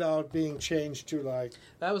 Without being changed to like...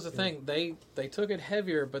 That was the thing. They took it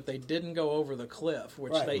heavier, but they didn't go over the cliff,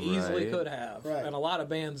 which they easily could have. Right. And a lot of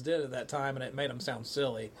bands did at that time, and it made them sound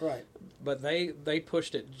silly. Right. But they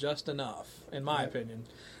pushed it just enough, in my opinion.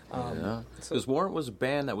 Because Warrant was a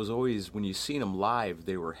band that was always, when you seen them live,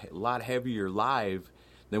 they were a lot heavier live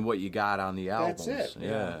than what you got on the albums. That's it.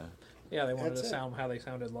 Yeah, they wanted to sound how they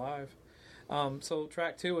sounded live. So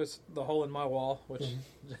track 2 is The Hole in My Wall, which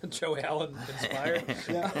Joey Allen inspired.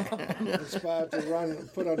 Inspired to run,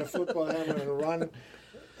 put on a football helmet and run.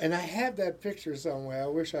 And I have that picture somewhere. I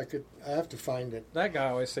wish I could. I have to find it. That guy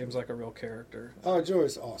always seems like a real character. Oh,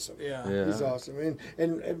 Joey's awesome. Yeah. He's awesome.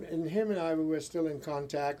 And him and I, we were still in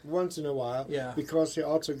contact once in a while. Yeah. Because he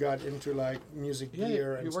also got into like music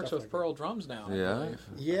gear and he works stuff with Pearl Drums now.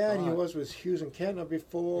 Yeah, and he was with Hughes and Kettner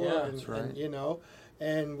before. Yeah, and, that's right. And, you know,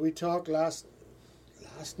 and we talked last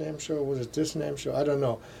NAMM show, was it this NAMM show? I don't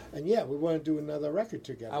know. And yeah, we want to do another record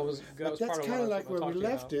together. But that's kind of like where we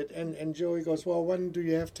left it. And Joey goes, well, when do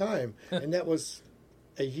you have time? And that was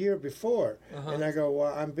a year before. And I go,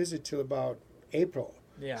 well, I'm busy till about April.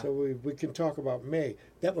 Yeah. So we can talk about May.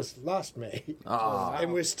 That was last May. Oh.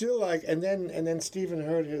 And we're still like, and then Stephen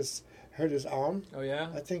hurt his arm. Oh yeah.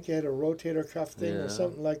 I think he had a rotator cuff thing or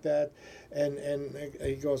something like that. And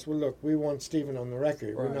he goes, well, look, we want Stephen on the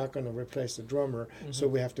record. Right. We're not going to replace the drummer, so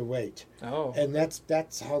we have to wait. Oh. And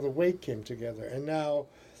that's how the wait came together. And now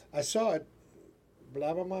I saw it.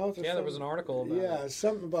 Blabbermouth? Yeah, there was an article about it.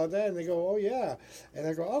 Something about that, and they go, "Oh yeah," and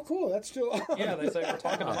I go, "Oh cool, that's still on." Yeah, they say we're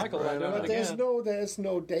talking to Michael about doing it again. There's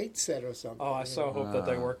no date set or something. Oh, I so hope that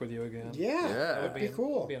they work with you again. Yeah, that would be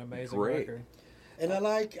cool. It'd be an amazing Great. record. And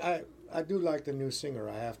I do like the new singer.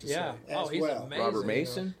 I have to say, as he's well. amazing. Robert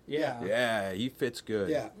Mason? Yeah. Yeah, he fits good.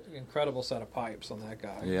 Yeah, incredible set of pipes on that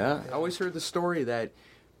guy. Yeah, I always heard the story that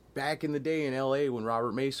back in the day in L.A. when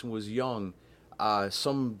Robert Mason was young,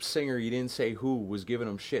 some singer, you didn't say who, was giving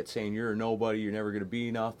him shit, saying you're a nobody, you're never going to be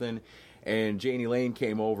nothing. And Janie Lane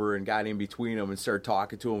came over and got in between them and started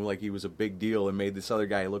talking to him like he was a big deal and made this other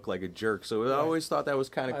guy look like a jerk. So I always thought that was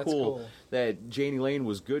kind of cool that Janie Lane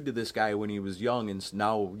was good to this guy when he was young, and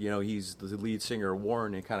now he's the lead singer of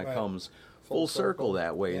Warren. It kind of comes full circle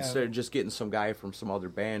that way. Instead of just getting some guy from some other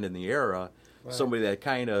band in the era. Right. Somebody that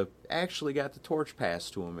kind of actually got the torch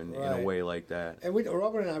passed to him in a way like that. And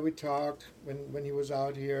Robert and I, we talked when he was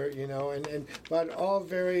out here, but all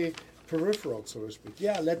very peripheral, so to speak.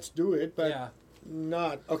 Yeah, let's do it, but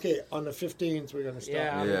not, okay, on the 15th we're going to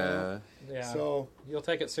start. Yeah. So you'll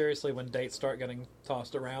take it seriously when dates start getting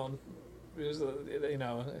tossed around.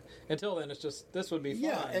 Until then, it's just, this would be fun.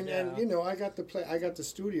 Yeah, and I got the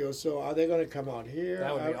studio, so are they going to come out here?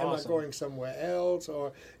 That would be Am awesome. I going somewhere else?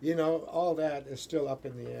 Or, all that is still up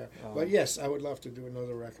in the air. But yes, I would love to do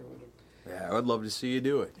another record with him. Yeah, I would love to see you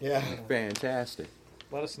do it. Yeah. Fantastic.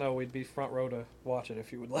 Let us know. We'd be front row to watch it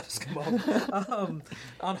if you would let us come on.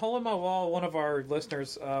 On Hole in My Wall, one of our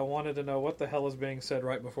listeners wanted to know what the hell is being said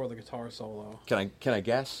right before the guitar solo. Can I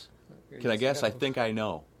guess? Can I guess? I think I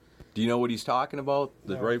know. Do you know what he's talking about?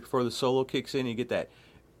 Right before the solo kicks in, you get that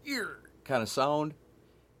ear kind of sound.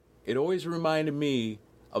 It always reminded me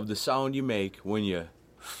of the sound you make when you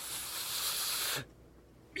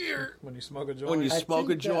smoke a joint. When you smoke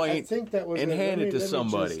a joint I think that was and hand it to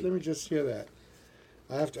somebody. Let me just hear that.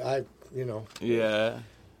 Yeah.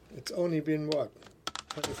 It's only been,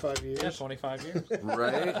 25 years? Yeah, 25 years.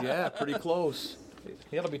 Right, yeah, pretty close.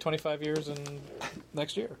 Yeah, it'll be 25 years in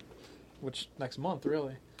next year, which next month,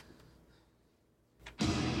 really.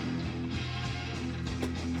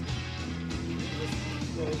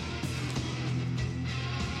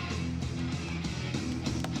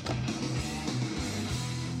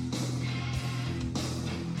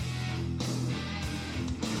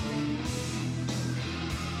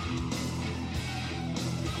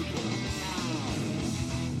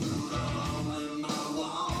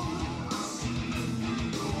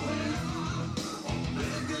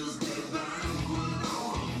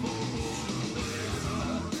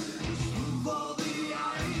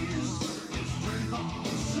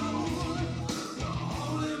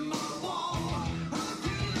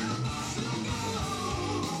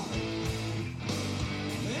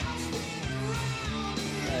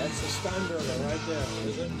 Steinberger right there.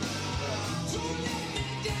 Is it?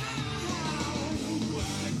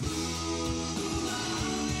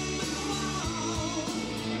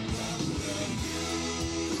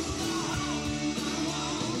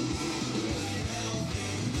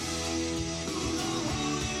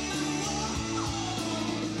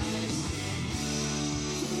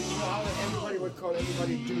 Everybody would call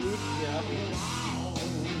everybody dude. Yeah.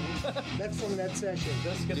 That's from that session.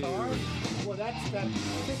 This guitar? Well, that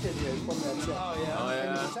ticket is from that session. Oh, yeah. Oh, yeah.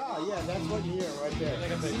 And the guitar, that's what you hear right there.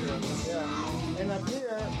 Take a picture of this. Yeah. And up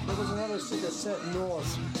here, there was another sticker set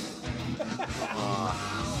north.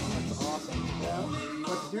 That's awesome. Yeah.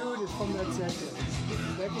 But dude is from that session.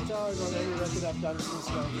 That guitar is on every record I've done since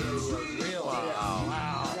 1988. Real? Wow.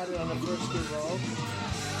 I got it on the first Skid Row.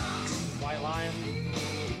 White Lion?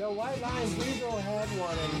 No, White Lion, Weezo had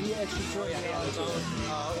one, and he actually turned it on his own.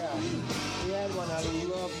 Yeah, he had one, I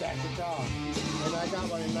loved that guitar. And I got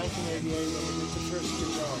one in 1988 when we did the first Skid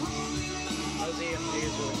Row. Those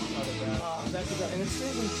EMGs were other bad. That guitar, and it's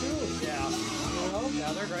staying too. Yeah. You know? Yeah,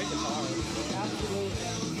 they're great guitars. Absolutely.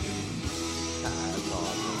 That's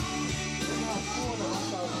awesome. They're not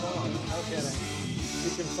 $4,500. No kidding. You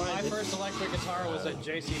can find My first electric guitar was a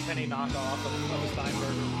J.C. Penney knockoff of a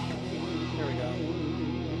Steinberger. Here we go.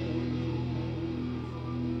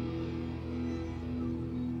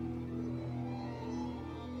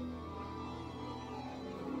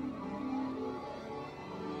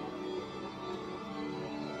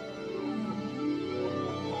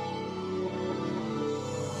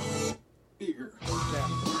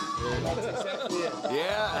 That's exactly it.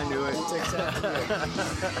 Yeah, That's exactly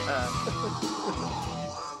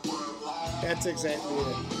it. That's exactly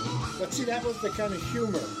it. But see, that was the kind of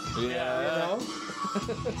humor. Yeah. You know?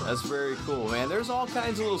 That's very cool, man. There's all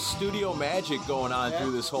kinds of little studio magic going on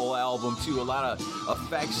through this whole album, too. A lot of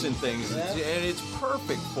effects and things, and it's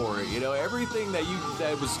perfect for it. You know, everything that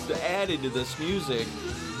was added to this music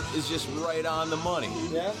is just right on the money.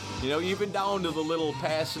 Yeah. You know, even down to the little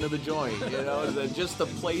passing of the joint. You know, just the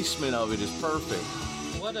placement of it is perfect.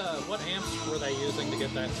 What amps were they using to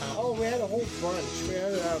get that tone? Oh, we had a whole bunch. We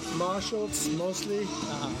had Marshalls mostly.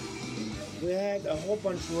 We had a whole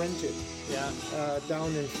bunch rented. Yeah.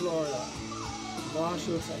 Down in Florida.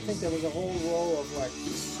 Marshalls, I think there was a whole row of like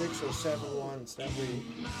 6 or 7 ones that we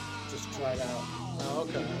just tried out. Oh,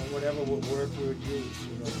 okay. Whatever would work, we would use,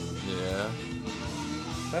 you know. Yeah.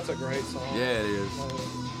 That's a great song. Yeah, it is.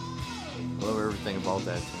 I love everything about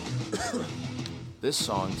that thing. This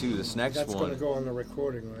song, too, this next That's one. going to go on the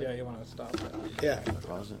recording, right? Yeah, you want to stop that. Yeah.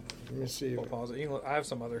 Pause it. Let me see. We'll pause it. I have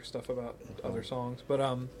some other stuff about other songs, but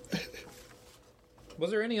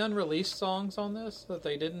was there any unreleased songs on this that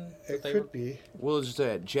they didn't? It could be. Well, there's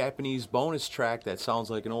that Japanese bonus track that sounds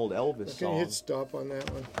like an old Elvis Can song. you hit stop on that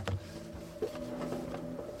one?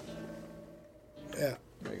 Yeah.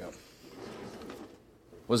 There you go.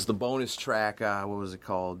 Was the bonus track, what was it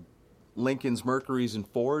called? Lincoln's, Mercury's, and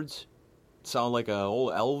Fords? Sound like an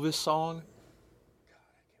old Elvis song? God, I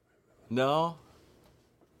can't remember. No?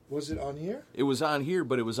 Was it on here? It was on here,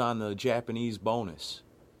 but it was on the Japanese bonus.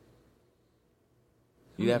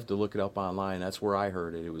 You'd have to look it up online. That's where I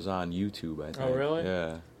heard it. It was on YouTube, I think. Oh, really?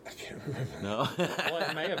 Yeah. I can't remember. No? Well,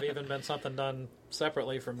 it may have even been something done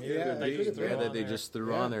separately from you. Yeah, that they just threw that on they there. just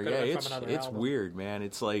threw on there. Could Yeah, have been from another it's album. weird, man.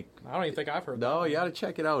 It's like... I don't even think I've heard that. No, you got to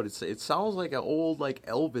check it out. It sounds like an old like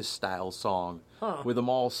Elvis style song with them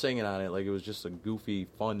all singing on it, like it was just a goofy,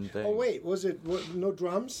 fun thing. Oh, wait. Was it no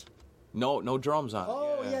drums? No drums on it.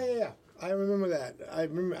 Oh, yeah. I remember that.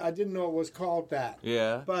 I didn't know it was called that.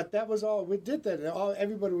 Yeah. But that was all. We did that.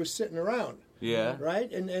 Everybody was sitting around. Yeah.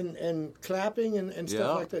 Right? And clapping and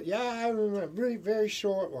stuff like that. Yeah, I remember. Really very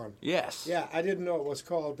short one. Yes. Yeah, I didn't know it was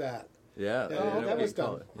called that. Yeah. That was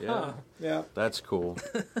done. Yeah. Huh. Yeah. That's cool.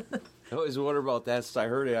 I always wondered about that since I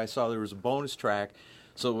heard it. I saw there was a bonus track.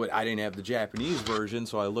 So I didn't have the Japanese version,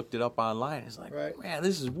 so I looked it up online. It's like, man,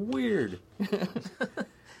 this is weird.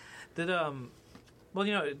 Did well,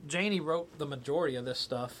 you know, Janie wrote the majority of this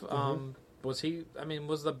stuff. Was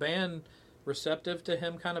the band receptive to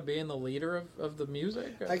him kind of being the leader of the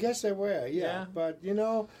music? I guess they were, yeah. But, you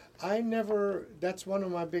know, that's one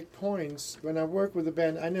of my big points. When I work with a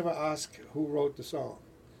band, I never ask who wrote the song.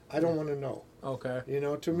 I don't want to know. Okay. You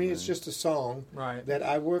know, to me, it's just a song that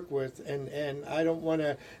I work with, and I don't want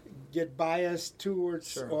to get biased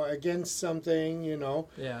towards or against something, you know.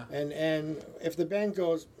 Yeah. And if the band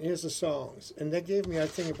goes, here's the songs, and they gave me, I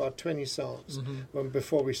think, about 20 songs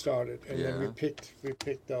before we started, and then we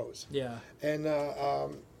picked those. Yeah. And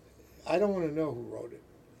I don't want to know who wrote it.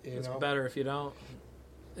 It's better if you don't.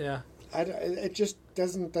 Yeah. It just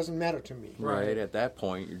doesn't matter to me. Right. At that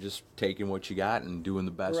point, you're just taking what you got and doing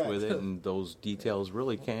the best with it, and those details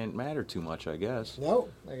really can't matter too much, I guess. No.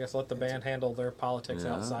 I guess let the band handle their politics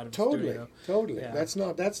outside of the studio. Totally. Yeah.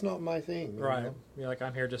 That's not my thing. Right. You know? You're like,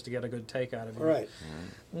 I'm here just to get a good take out of you. Right.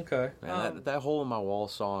 Okay. Man, that Hole in My Wall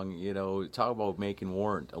song, you know, talk about making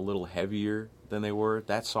Warrant a little heavier than they were.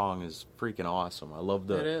 That song is freaking awesome. I love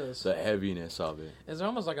the heaviness of it. It's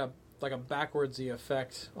almost like a backwardsy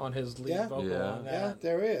effect on his lead vocal on that. Yeah,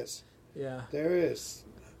 there is. Yeah. There is.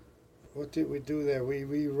 What did we do there?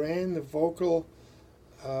 We ran the vocal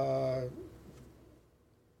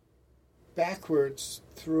backwards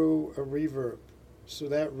through a reverb. So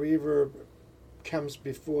that reverb comes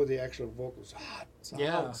before the actual vocals.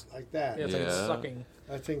 Sounds like that. Yeah, it's like sucking.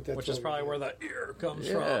 I think that's which is probably where the ear comes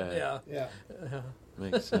from. Yeah.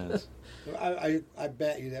 Makes sense. I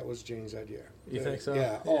bet you that was Jane's idea. You think so?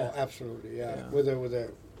 Yeah. Oh, absolutely. Yeah. With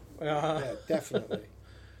a. Yeah, definitely.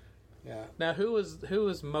 Yeah. Now, who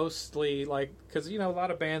is mostly like? Because you know, a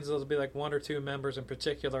lot of bands there'll be like one or two members in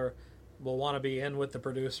particular will want to be in with the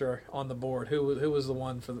producer on the board. Who was the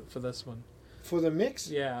one for this one? For the mix?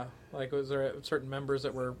 Yeah. Like, was there certain members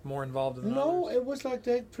that were more involved in? No, others? it was like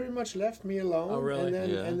they pretty much left me alone. Oh, really?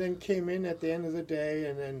 And then came in at the end of the day,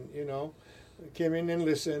 and then came in and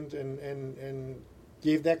listened and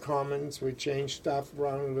gave their comments. We changed stuff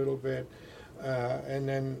around a little bit, and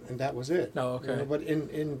that was it. Oh, okay. But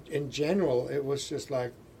in general, it was just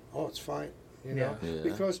like, oh, it's fine.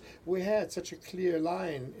 Because we had such a clear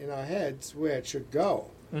line in our heads where it should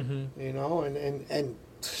go. Mm-hmm. And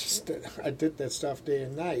I did that stuff day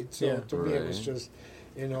and night, so to me it was just,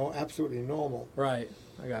 absolutely normal. Right.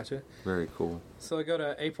 I got you. Very cool. So I go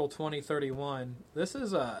to April 2031. This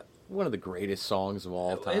is one of the greatest songs of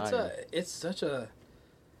all time.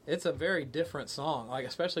 It's a very different song, like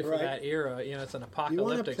especially for that era. You know, it's an apocalyptic song. You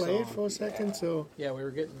want to play song. it for a second? So yeah, we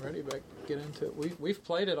were getting ready to get into it. We've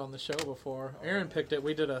played it on the show before. Aaron picked it.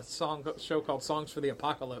 We did a show called Songs for the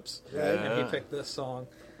Apocalypse, and he picked this song.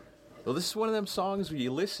 Well, this is one of them songs where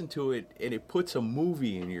you listen to it and it puts a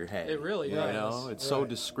movie in your head. It really does. You know, it's so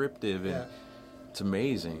descriptive and it's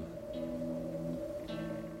amazing.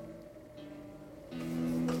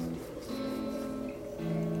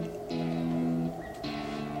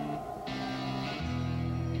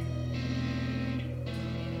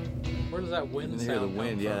 Where does that wind sound hear the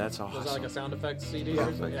wind, come yeah, from? that's awesome. Was that like a sound effects CD yeah,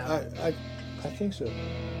 or something? Yeah, I think so.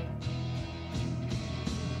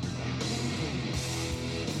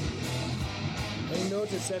 I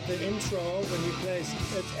noticed that the intro, when you play,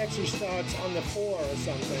 it actually starts on the 4 or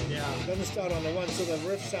something. Yeah. It doesn't start on the 1, so the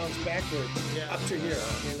riff sounds backwards up to here,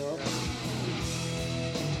 you know?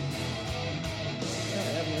 Yeah,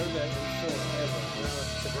 I haven't heard that before ever. No,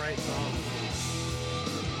 it's a great song.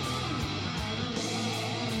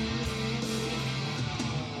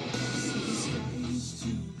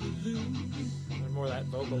 And more of that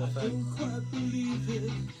vocal effect.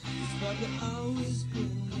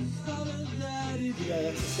 Yeah,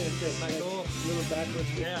 that's the same thing. Isn't that cool? A little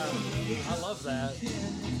backwards. Yeah, I love that.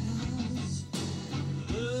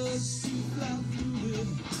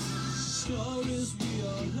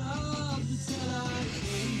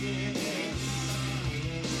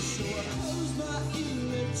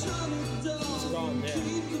 It's gone there.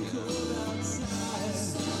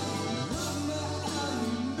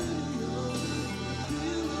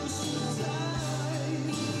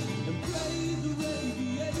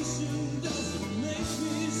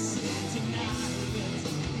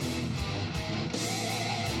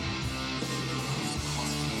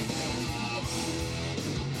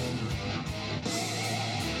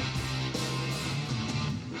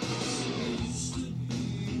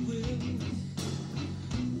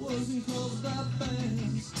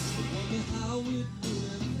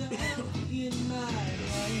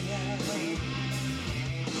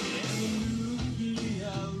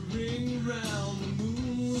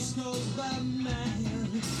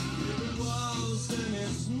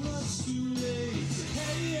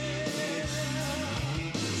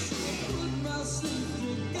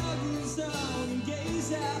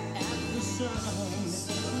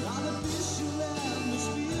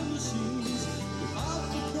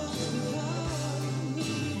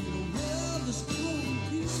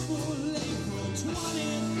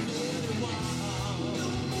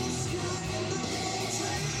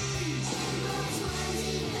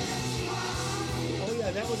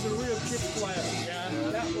 That was a real kid choir. Yeah.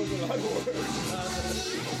 That was a lot of work.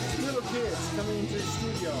 Little kids coming into the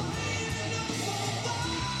studio.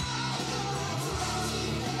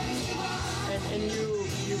 And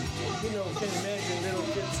you know, can imagine little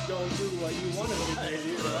kids don't do what you want them to do,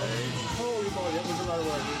 you know? Holy moly, that was a lot of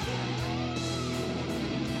work.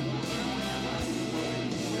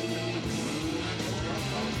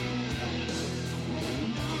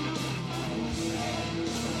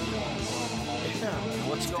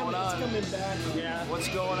 What's going on? It's coming back. Yeah. What's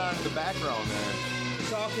going on in the background there?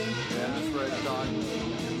 Talking. Yeah, that's right, talking.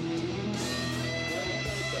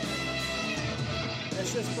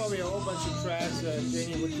 That's just probably a whole bunch of tracks.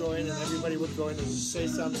 Janie would go in and everybody would go in and say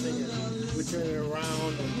something and we'd turn it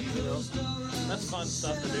around and, you know. That's fun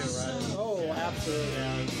stuff to do, right? Oh, absolutely.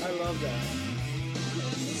 Yeah. I love that.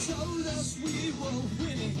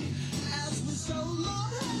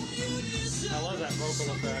 I love that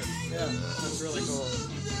vocal effect. Yeah. That's really cool.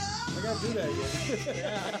 I gotta do that again.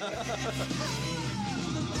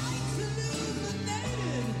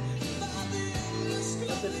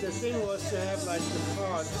 But the thing was to have like the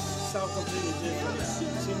part sound completely different.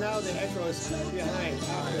 See, now the echo is behind.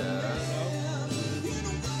 After, you know?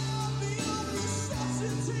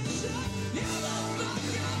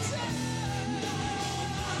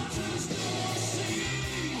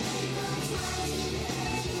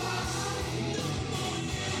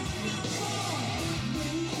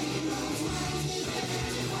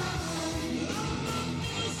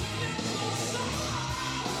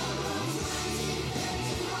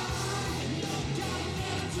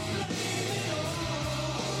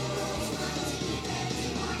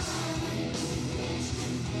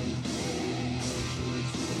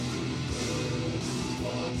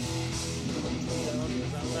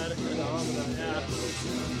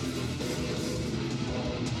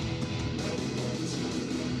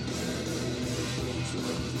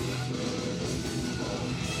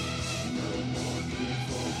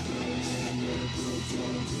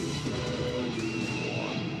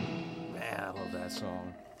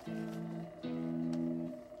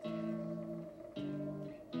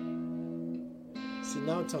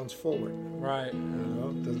 now it sounds forward. Right. You know,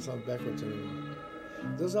 it doesn't sound backwards anymore.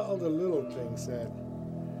 Those are all the little things that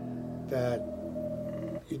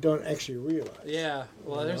you don't actually realize. Yeah.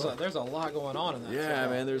 Well, there's a lot going on in that. Yeah,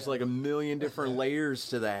 man. There's like a million different layers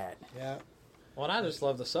to that. Yeah. Well, and I just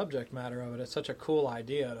love the subject matter of it. It's such a cool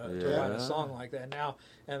idea to write a song like that. Now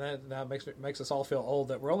makes us all feel old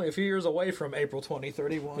that we're only a few years away from April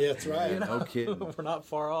 2031. Yeah, that's right. You know? No kidding. We're not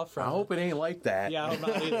far off from I hope it ain't like that. Yeah, I hope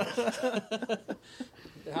not either.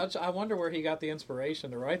 I wonder where he got the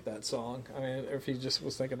inspiration to write that song. I mean, if he just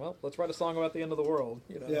was thinking, well, let's write a song about the end of the world.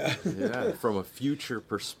 You know? Yeah, from a future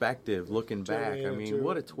perspective, looking back. I mean,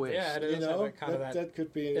 what a twist. Yeah, it is. You know, kind of that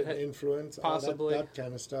could be an influence. Possibly. That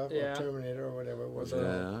kind of stuff. Yeah. Or Terminator or whatever it was.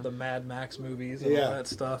 The Mad Max movies and all that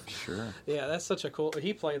stuff. Sure. Yeah, that's such a cool.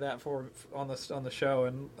 He played that on the show,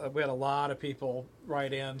 and we had a lot of people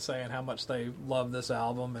write in saying how much they love this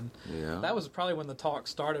album, and that was probably when the talk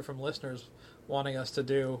started from listeners wanting us to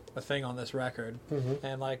do a thing on this record. Mm-hmm.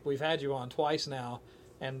 And like we've had you on twice now,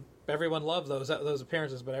 and everyone loved those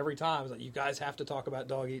appearances, but every time it's like, you guys have to talk about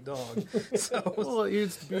Dog Eat Dog. So well,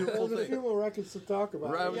 it's the beautiful there's a thing. few more records to talk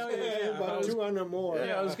about. Right, about 200 more.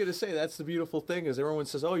 Yeah, I was going to say, that's the beautiful thing, is everyone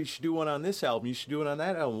says, oh, you should do one on this album, you should do one on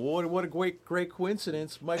that album. What a great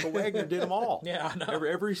coincidence. Michael Wagner did them all. Yeah, I know.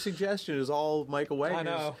 Every suggestion is all Michael Wagner's I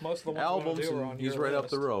know. Most of the ones albums, we do are on and he's your right list.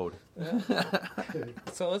 up the road.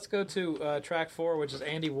 So let's go to track 4, which is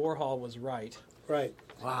Andy Warhol Was Right. Right.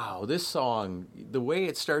 Wow, this song, the way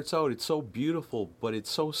it starts out, it's so beautiful, but it's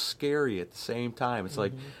so scary at the same time. It's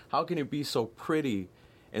like, how can it be so pretty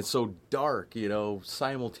and so dark,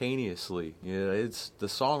 simultaneously? It's the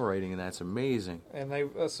songwriting, and that's amazing.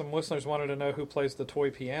 And some listeners wanted to know who plays the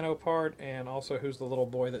toy piano part, and also who's the little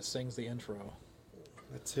boy that sings the intro.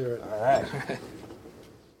 Let's hear it. All right.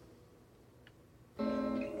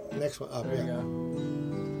 Next one up. There you go.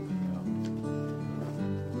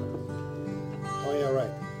 Oh, yeah,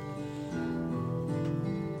 right.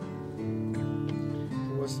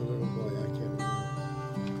 Who was the little boy? I can't remember.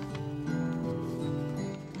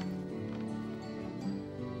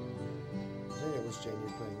 I think it was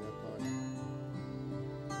Jamie playing that part.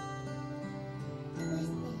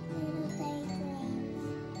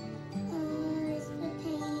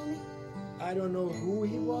 I don't know who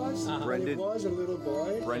he was, but he was a little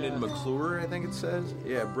boy. Brendan McClure, I think it says.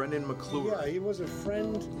 Yeah, Brendan McClure. Yeah, he was a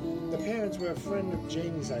friend. The parents were a friend of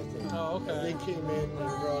Jamie's, I think. Oh, okay. And they came in and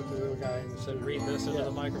brought the little guy and said, read this into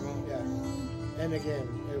the microphone. Yeah. And again,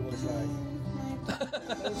 it was like,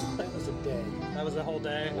 that was a day. That was the whole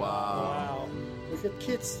day? Wow. Because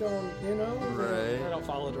kids don't, Right. They don't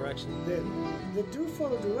follow directions. They do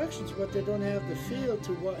follow directions, but they don't have the feel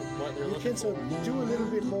to what they're you looking can sort of do a little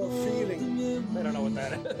bit more feeling. They don't know what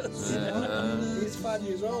that is. He's 5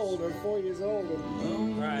 years old or 4 years old.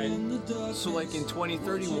 Right. So, like in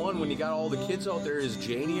 2031, when you got all the kids out there, is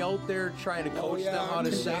Janie out there trying to coach them how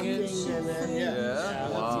to sing it? And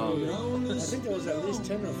then, Wow. I think there was at least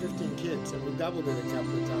 10 or 15 kids, and we doubled it a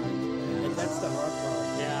couple of times. And that's the hard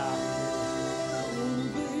part. Yeah.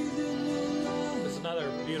 There's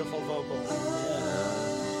another beautiful vocal.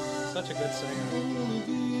 Such a good singer.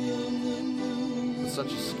 It's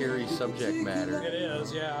such a scary subject matter. It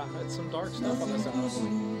is, yeah. It's some dark stuff on this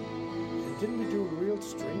album. Didn't we do real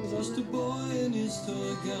strings on it? It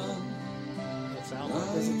sounds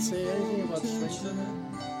like Does it say anything about strings in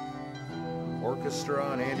it? Orchestra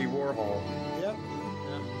on Andy Warhol. Yep.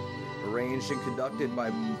 Arranged and conducted by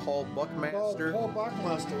Paul Buckmaster. Paul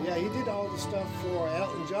Buckmaster. Yeah, he did all the stuff for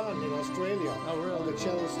Elton John in Australia. Oh, really? All the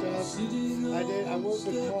cello stuff. I worked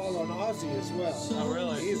with Paul on Ozzy as well. Oh,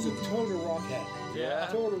 really? He's a total rockhead. Yeah.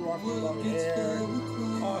 Total rock hair.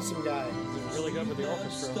 Awesome guy. He's really good with the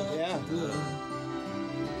orchestra. Yeah.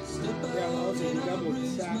 Yeah, and also he doubled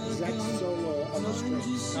Zach solo on the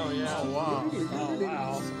strings. Oh, yeah. Oh, wow. Really, Oh,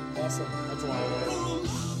 wow. Awesome. That's a lot of work.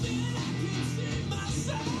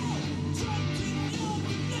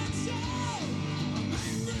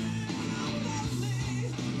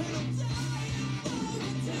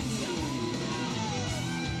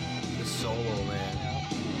 The solo, man.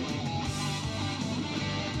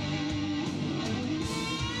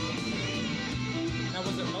 Now,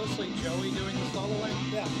 was it mostly Joey doing the soloing?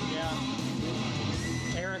 Yeah.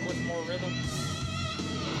 Yeah. Eric with more rhythm?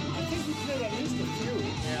 I think he played at least a few.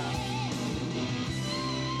 Yeah.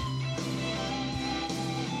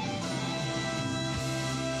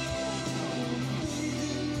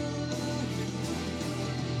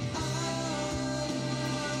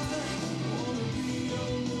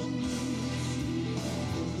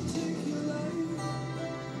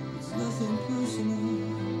 Nothing personal,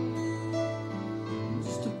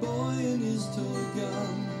 just a boy and his toy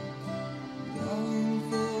gun.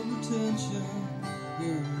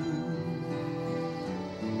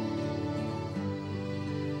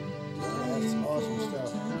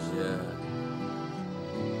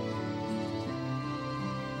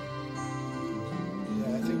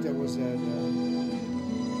 was at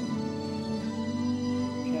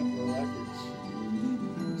Capitol Records.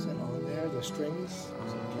 Is that on there? The strings?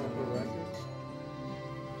 Was it Capitol Records?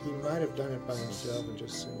 He might have done it by himself and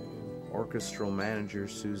just sing it in. Orchestral manager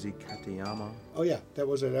Susie Katayama. Oh yeah, that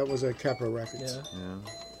was a Capitol Records. Yeah.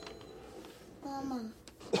 Mama.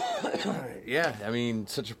 Yeah, I mean,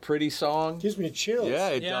 such a pretty song. Gives me chills. Yeah,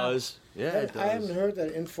 it does. Yeah, it does. I haven't heard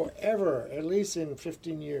that in forever, at least in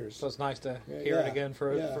 15 years. So it's nice to hear it again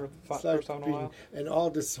for It's first time in a while. And all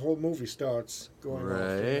this whole movie starts going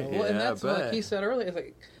Right. off. Well, and that's like he said earlier. It's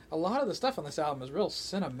like a lot of the stuff on this album is real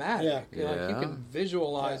cinematic. Yeah. Like you can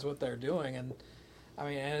visualize what they're doing, and I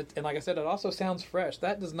mean, and like I said, it also sounds fresh.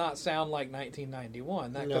 That does not sound like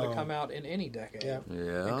 1991. That could have come out in any decade. Yeah,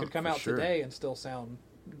 it could come out today and still sound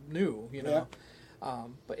new. You know,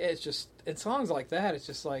 but it's just in songs like that, it's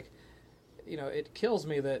just like, you know, it kills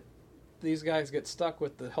me that these guys get stuck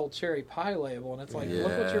with the whole Cherry Pie label, and it's like,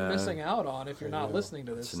 look what you're missing out on if you're not listening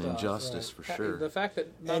to this stuff. It's an injustice for sure. The fact that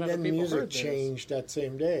none and of then the people music heard this. changed that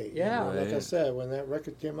same day. Yeah. You know, like I said, when that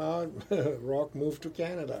record came out, rock moved to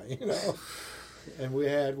Canada. You know, and we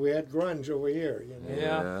had grunge over here. You know?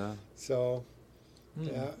 Yeah. So,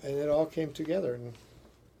 and it all came together. And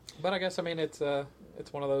but I guess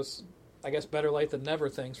it's one of those, I guess, better late than never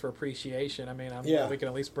things for appreciation. I mean, I'm glad we can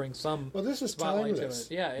at least bring some this is spotlight timeless.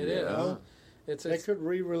 to it. Yeah, it is. You know? It's they could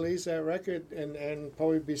re-release that record and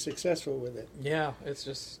probably be successful with it. Yeah,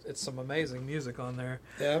 it's some amazing music on there.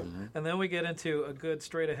 Yeah. Mm-hmm. And then we get into a good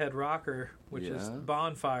straight ahead rocker, which is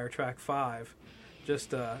Bonfire, track 5.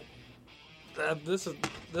 Just this is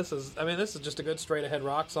just a good straight ahead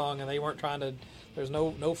rock song, and they weren't trying to. There's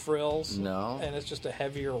no frills. No. And it's just a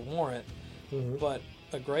heavier Warrant, but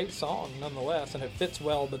a great song nonetheless, and it fits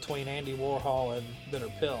well between Andy Warhol and Bitter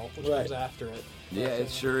Pill, which comes after it. Yeah, it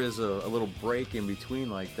sure is a little break in between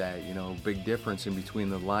like that, you know, big difference in between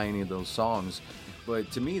the lining of those songs.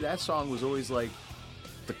 But to me, that song was always like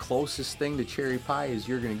the closest thing to Cherry Pie as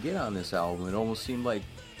you're going to get on this album. It almost seemed like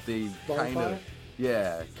they kind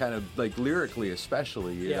of like lyrically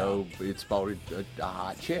especially, you know, it's about a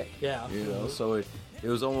hot chick. Yeah. You know, so it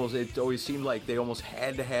always seemed like they almost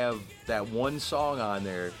had to have that one song on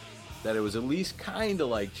there that it was at least kind of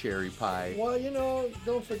like Cherry Pie. Well, you know,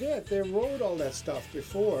 don't forget, they wrote all that stuff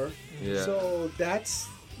before. Yeah. So that's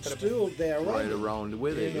still there right around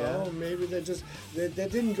with it, you know, maybe they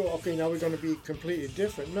didn't go, okay, now we're going to be completely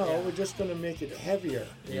different. No, we're just going to make it heavier.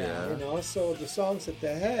 Yeah. You know, so the songs that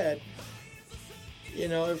they had, you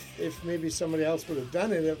know, if maybe somebody else would have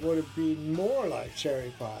done it, it would have been more like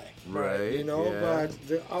Cherry Pie. Right. You know, but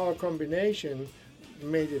our combination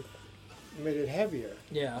made it heavier.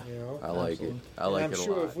 Yeah. You know? I like it. I like it a lot. I'm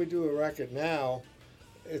sure if we do a record now,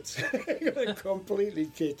 it's going to completely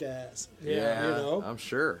kick ass. Yeah. You know? I'm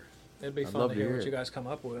sure. It'd be fun to hear what you guys come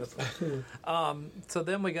up with. So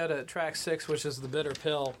then we go to track 6, which is The Bitter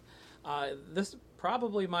Pill. This is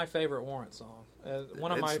probably my favorite Warrant song.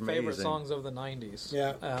 One of my favorite songs of the 90s.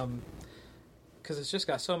 Yeah. Because it's just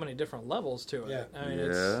got so many different levels to it. Yeah. I mean,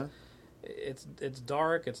 it's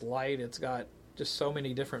dark, it's light, it's got just so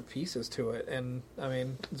many different pieces to it. And, I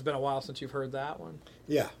mean, it's been a while since you've heard that one.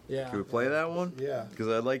 Yeah. Yeah. Can we play that one? Yeah. Because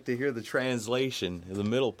I'd like to hear the translation in the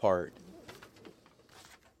middle part.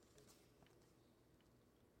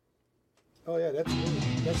 Oh, yeah, that's me.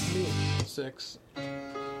 That's me. 6.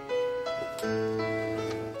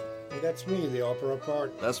 That's me, the opera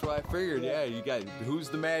part. That's what I figured, yeah. You got, who's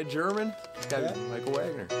the mad German? It's got Michael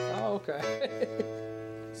Wagner. Oh, okay.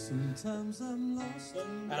 Sometimes I'm lost.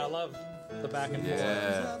 And I love the back and forth.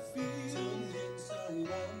 Yeah.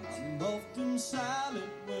 I'm often silent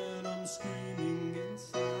when I'm screaming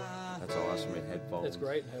inside. That's awesome in headphones. It's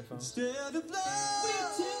great in headphones. Instead of love, we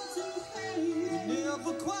tend to hate. We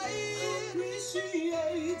never quite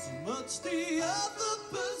appreciate much the other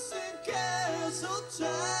person cares or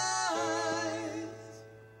tries.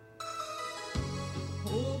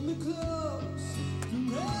 Hold me close,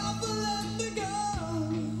 never let me go.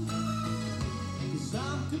 'Cause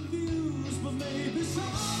I'm confused, but maybe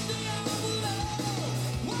someday I will know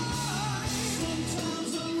why.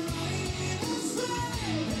 Sometimes I'm right and sad,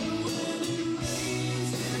 and when it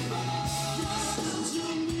rains it falls. You're such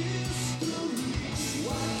a mystery.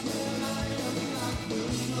 Why can't I ever not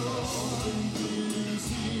know?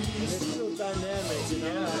 It's still dynamic, you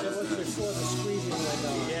know. That was before the squeezing went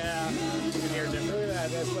on. Yeah. You can hear different. Look at that,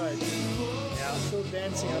 that's right. Yeah. Still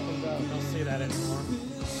dancing up and down. Don't see that anymore.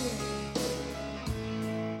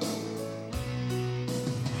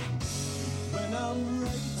 When I'm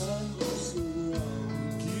right, I'm also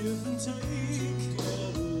wrong. Give and take,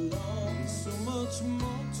 get along. So much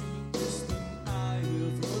more to this than I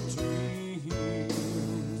ever dreamed.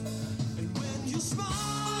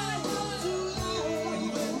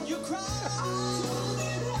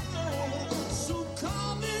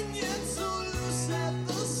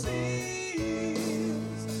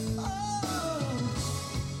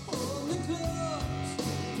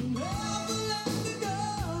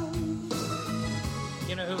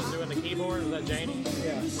 that Janie?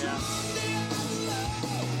 Yeah. Yeah.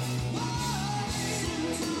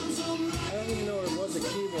 I don't even know it was a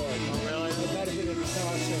keyboard. Oh, really? It might have been a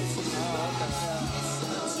guitar synth.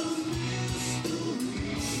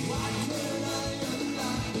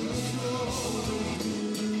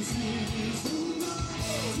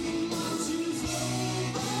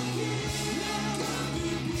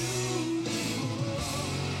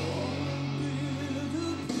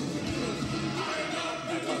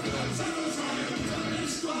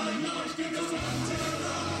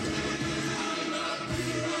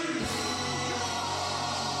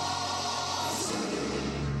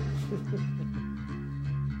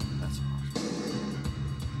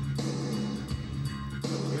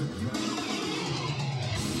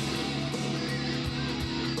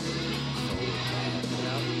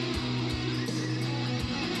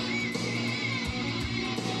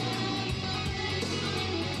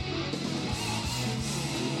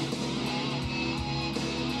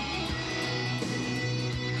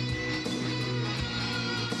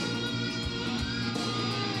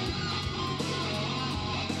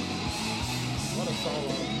 What a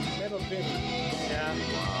solo. Metal Pit. Yeah.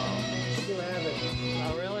 Still have it.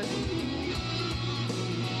 Oh, really?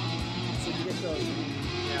 So you get those.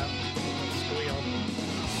 Yeah. Squeal.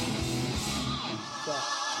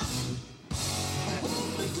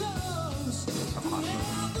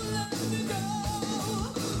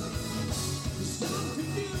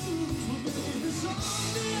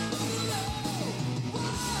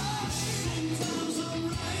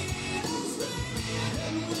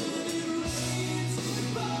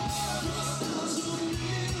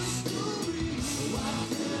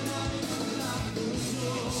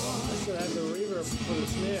 I still have the reverb for the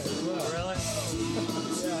snare as well. Really?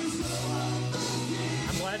 Yeah.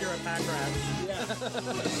 I'm glad you're a pack rat. Yeah.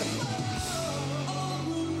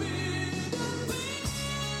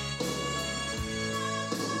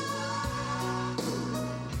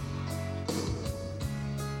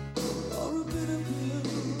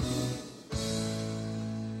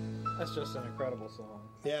 That's just an incredible song.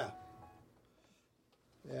 Yeah.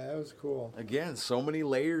 Yeah, that was cool. Again, so many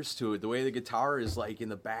layers to it. The way the guitar is like in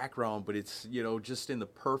the background, but it's, you know, just in the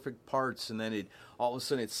perfect parts, and then it all of a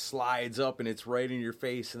sudden it slides up and it's right in your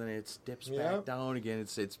face, and then it dips back down again.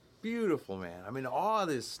 It's beautiful, man. I mean, all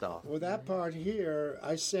this stuff. Well, that part here,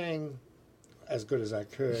 I sang as good as I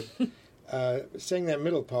could. Sang that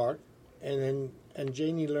middle part, and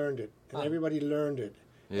Janie learned it, and everybody learned it.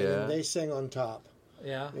 And then they sang on top.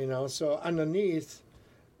 Yeah. You know, so underneath,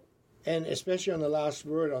 and especially on the last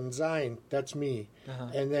word on Sein, that's me.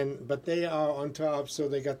 And then, but they are on top, so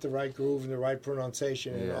they got the right groove and the right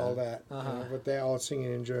pronunciation and all that. You know, but they're all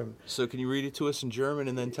singing in German. So can you read it to us in German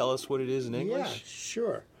and then tell us what it is in English? Yeah,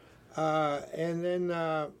 sure. And then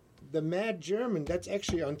the Mad German, that's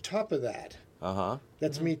actually on top of that.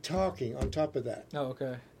 That's me talking on top of that. Oh,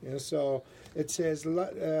 okay. You know, so it says,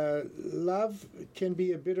 love can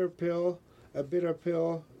be a bitter pill.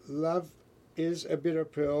 Love is a bitter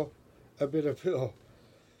pill.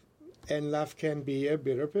 And love can be a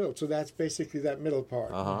bitter pill. So that's basically that middle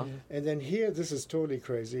part. And then here, this is totally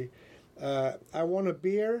crazy. I want a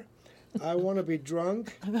beer. I want to be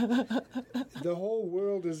drunk. The whole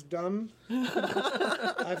world is dumb.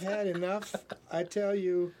 I've had enough. I tell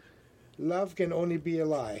you, love can only be a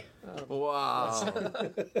lie. Wow.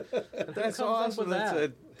 That's awesome.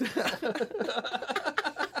 That's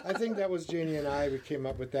I think that was Janie and I who came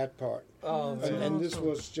up with that part. Oh, and this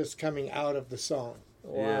was just coming out of the song.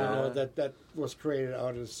 Wow. You know, that was created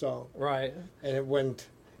out of the song. Right. And it went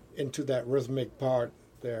into that rhythmic part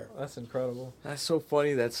there. That's incredible. That's so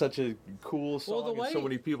funny. That's such a cool song, Well, the way- and so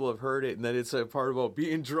many people have heard it, and that it's a part about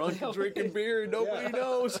being drunk and drinking beer, and nobody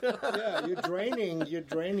knows. Yeah, you're draining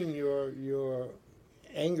your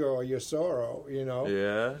anger or your sorrow, you know.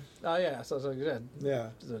 Yeah. Oh yeah, so like you said, Yeah.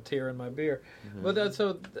 there's a tear in my beer. But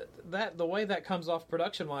that the way that comes off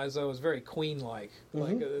production wise though is very Queen like.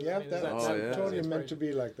 Like Yeah, that's totally meant to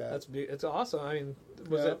be like that. It's awesome. I mean,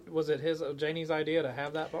 was it Janie's idea to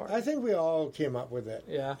have that part? I think we all came up with it.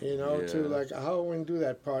 Yeah. You know, to like how we do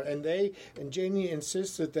that part, and Janie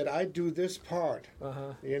insisted that I do this part.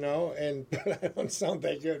 You know, and but I don't sound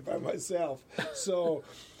that good by myself, so.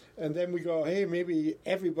 And then we go, hey, maybe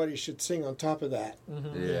everybody should sing on top of that. Yeah.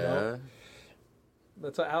 You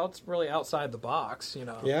know? It's really outside the box, you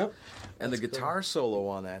know. Yeah. And the guitar solo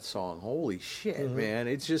on that song, holy shit, man!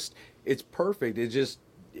 It's perfect.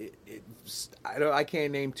 I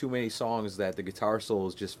can't name too many songs that the guitar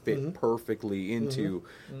solos just fit perfectly into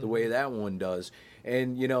the way that one does.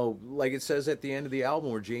 And you know, like it says at the end of the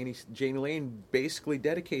album, where Janie Lane basically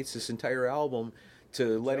dedicates this entire album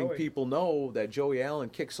to letting Joey. people know that Joey Allen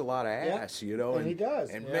kicks a lot of ass, you know. And he does.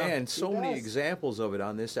 And Yeah. man, He so many does. examples of it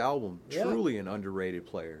on this album. Yeah. Truly an underrated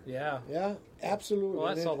player. Yeah. Yeah, absolutely. Well,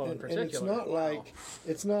 that And solo in and particular.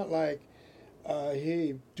 it's not like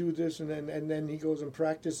he do this and then he goes and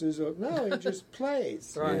practices. Or, no, he just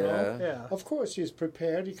plays. Right. You know? Yeah. Of course, he's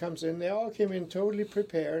prepared. He comes in. They all came in totally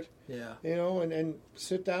prepared. Yeah. You know, and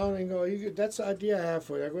sit down and go, that's the idea I have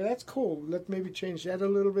for you. I go, that's cool. Let's maybe change that a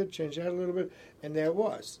little bit, and there it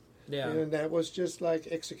was. Yeah. And that was just like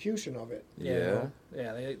execution of it. Yeah.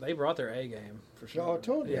 They brought their A game for sure. Oh,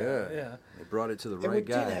 totally. Yeah. They brought it to the And right we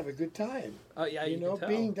guy. did have a good time. Oh, yeah, you you know, can tell.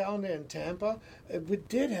 being down there in Tampa, we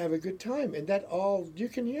did have a good time, and that all you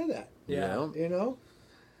can hear that. Yeah. You know.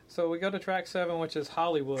 So we go to track 7, which is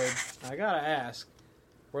Hollywood. I gotta ask,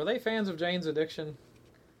 were they fans of Jane's Addiction?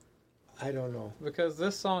 I don't know. Because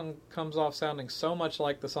this song comes off sounding so much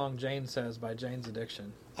like the song Jane Says by Jane's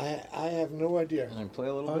Addiction. I have no idea. Can I play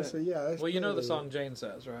a little Honestly, bit? yeah. let's Well, you play know a the little. song Jane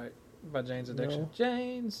Says, right? By Jane's Addiction. No.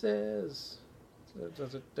 Jane Says.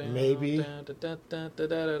 Maybe. Yeah.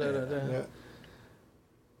 Yeah.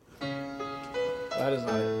 That is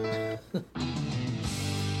not.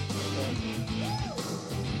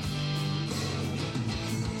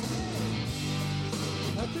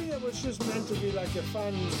 I think it was just meant to be like a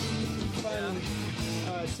fun,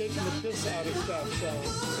 taking the piss out of stuff. So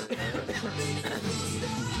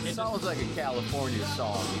It sounds like a California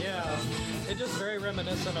song. Yeah, it's just very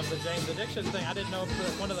reminiscent of the Jane's Addiction thing. I didn't know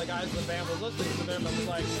if one of the guys in the band was listening to them and was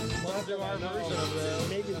like, let's do our version of this.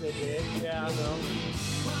 maybe they did. Yeah. You know.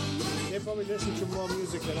 They probably listened to more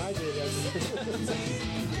music than I did.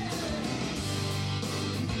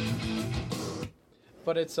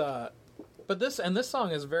 But it's but this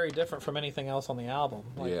song is very different from anything else on the album.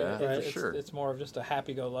 Like, Yeah, it's, for sure. It's more of just a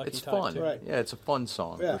happy-go-lucky It's type fun. tune. Right. Yeah, it's a fun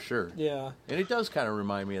song Yeah. for sure. Yeah. And it does kind of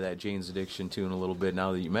remind me of that Jane's Addiction tune a little bit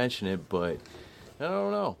now that you mention it, but I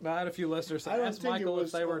don't know. I had a few listeners I don't ask think it Michael if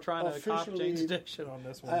was they were trying to cop officially- Jane's Addiction on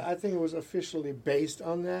this one. I think it was officially based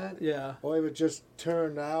on that. Yeah. Or it would just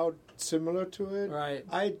turn out similar to it. Right.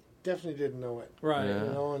 I definitely didn't know it. Right. You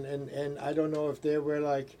Yeah. know, and I don't know if they were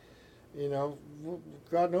like, you know,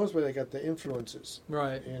 God knows where they got the influences.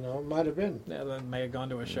 Right. You know, might have been. Yeah, they may have gone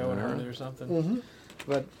to a show and heard it or something. Mm-hmm.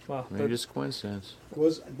 But, well, Maybe just coincidence.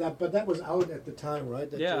 Was that? But that was out at the time,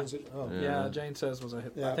 right? That Yeah. Jane's, oh. yeah, Jane Says was a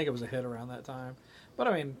hit. Yeah. I think it was a hit around that time. But,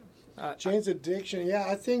 I mean... Jane's Addiction. Yeah,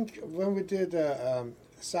 I think when we did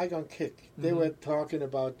Saigon Kick, they were talking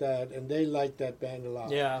about that, and they liked that band a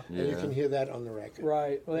lot. Yeah. And you can hear that on the record.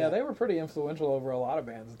 Right. Well, yeah, they were pretty influential over a lot of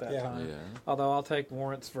bands at that Yeah. time. Yeah. Although I'll take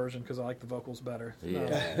Warrant's version because I like the vocals better.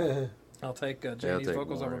 Yeah. I'll take I'll Janie's take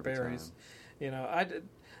vocals more over every Barry's. time. You know,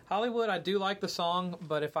 Hollywood, I do like the song,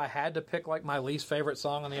 but if I had to pick like my least favorite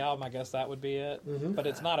song on the album, I guess that would be it. But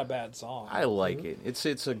it's not a bad song. I like it. It's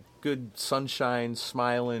a good sunshine,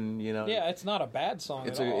 smiling, you know. Yeah, it's not a bad song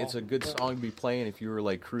It's at all. it's a good song to be playing if you were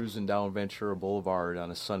like cruising down Ventura Boulevard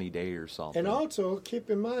on a sunny day or something. And also keep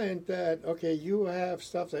in mind that you have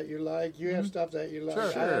stuff that you like, you have stuff that you like,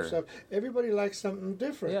 Sure. I have stuff. Everybody likes something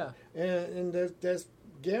different. Yeah. And there's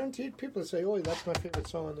guaranteed people that say, "Oh, that's my favorite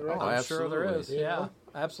song on the record." I'm sure there is. You Yeah, know?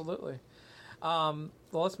 absolutely. Well,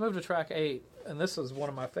 let's move to track 8, and this is one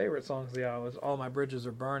of my favorite songs of the album. Is "All My Bridges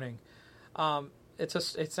Are Burning."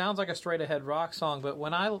 It sounds like a straight ahead rock song, but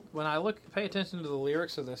when I pay attention to the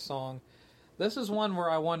lyrics of this song, this is one where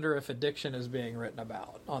I wonder if addiction is being written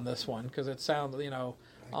about on this one because it sounds,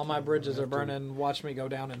 all my bridges are burning, watch me go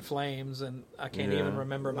down in flames, and I can't even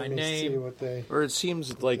remember my Let me see name. what they... Or it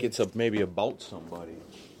seems like it's maybe about somebody.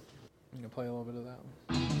 I'm gonna play a little bit of that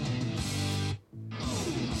one.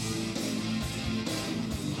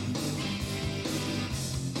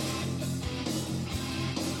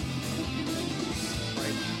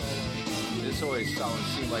 This always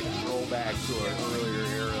seemed like a throwback to an earlier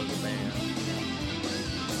era of the band.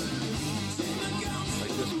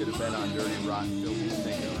 Like this could have been on Dirty Rotten Filthy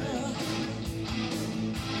Stinking Rage.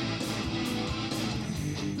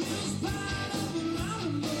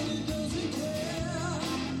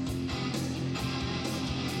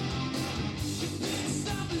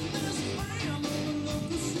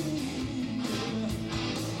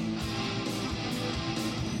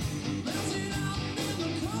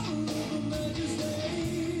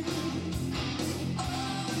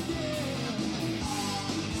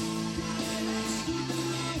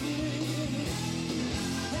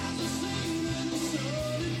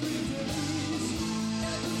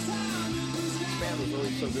 This band was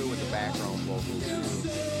always so good with the background vocals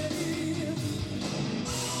too.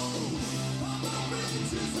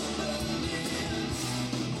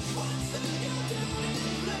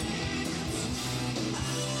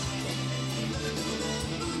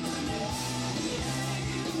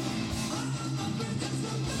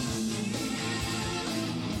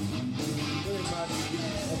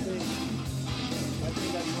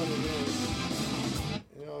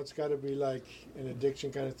 it's got to be like an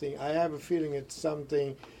addiction kind of thing. I have a feeling it's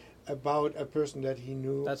something about a person that he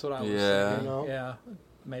knew. That's what I was Yeah. saying. You know? Yeah.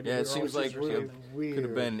 Maybe Yeah, we it were seems always like or it something. weird. could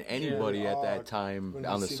have been anybody Yeah. at that Odd time when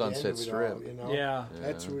on you the see the end Sunset of it Strip. all, you know? Yeah.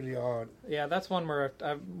 That's really odd. Yeah, that's one where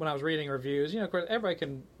when I was reading reviews, of course, everybody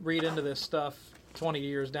can read into this stuff 20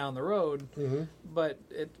 years down the road, but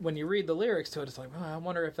when you read the lyrics to it, it's like, I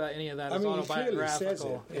wonder if any of that is I mean, he clearly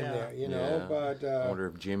autobiographical. says it in there, you know, Yeah. but... I wonder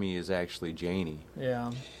if Jimmy is actually Janie.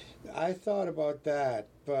 Yeah. I thought about that,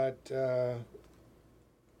 but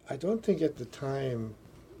I don't think at the time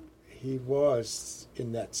he was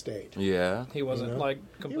in that state. Yeah. He wasn't You know? like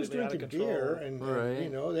He was completely out of drinking control. beer, and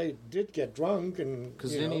Right. they did get drunk, and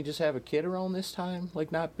Because you didn't know, he just have a kid around this time?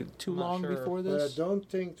 Like not too I'm not long sure. before But I this? don't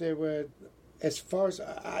think they were. As far as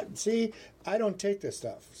see, I don't take this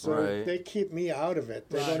stuff, so Right. they keep me out of it.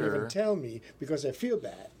 They don't Sure. even tell me because I feel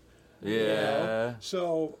bad. Yeah. You know?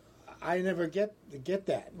 So I never get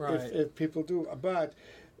that Right. if people do. But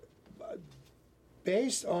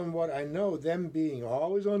based on what I know, them being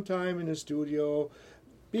always on time in the studio,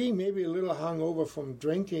 being maybe a little hungover from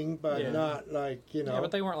drinking, but Yeah. not like Yeah,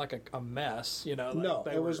 but they weren't like a mess, Like no,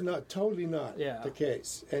 they it was were- not totally not Yeah. the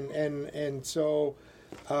case, and so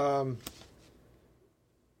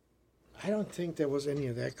I don't think there was any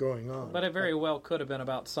of that going on. But it very well could have been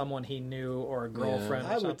about someone he knew or a girlfriend.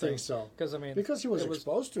 I or would something. think so. Because I mean, because he was it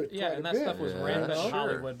exposed to it. Yeah, quite and a that bit. stuff was Yeah, rampant in sure.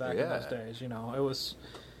 Hollywood back in Yeah. those days. It was,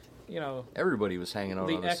 Everybody was hanging out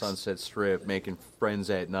The on the Sunset Strip, making friends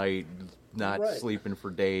at night, not Right. sleeping for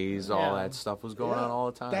days. All Yeah. that stuff was going Yeah, on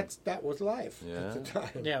all the time. That was life Yeah. at the time.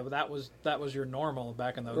 yeah, but that was your normal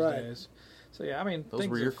back in those Right. days. So yeah, I mean, Those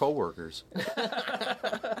things were your have- coworkers.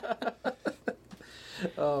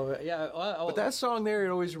 Oh yeah, well, But that song there, it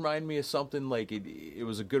always reminded me of something like it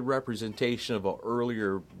was a good representation of an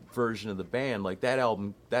earlier version of the band. Like that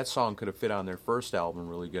song could have fit on their first album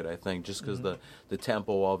really good, I think, just because the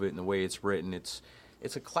tempo of it and the way it's written. It's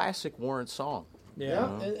a classic Warrant song.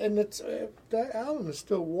 Yeah, and it's that album is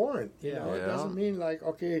still Warrant. You Yeah. know, it Yeah. doesn't mean like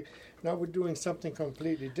okay, now we're doing something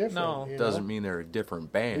completely different. No. you Doesn't know? mean they're a different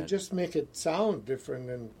We band. just make it sound different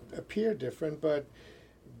and appear different, but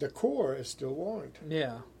the core is still Warrant.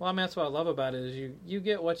 Yeah, well, I mean that's what I love about it is you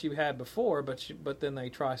get what you had before, but then they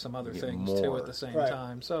try some other You get things too more. at the same Right.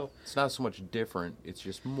 time. So It's not so much different, it's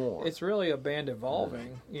just more. it's really a band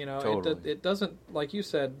evolving. Totally. It doesn't, like you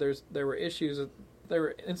said. There were issues. There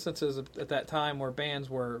were instances at that time where bands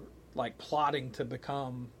were like plotting to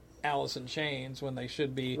become Alice in Chains when they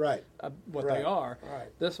should be Right. What Right. they are. Right.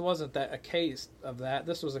 This wasn't a case of that.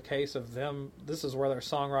 This was a case of them. This is where their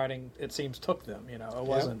songwriting, it seems, took them. It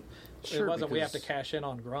wasn't. Sure, it wasn't. We have to because- cash in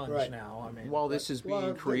on grunge Right. now. I mean, While this is being Well,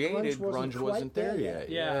 the created, grunge grunge wasn't wasn't quite there there yet.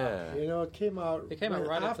 yet. You know, it came out. It came out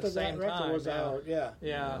right at after the same that record time, was yeah. out. Yeah.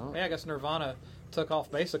 Yeah. I guess Nirvana took off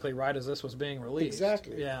basically right as this was being released.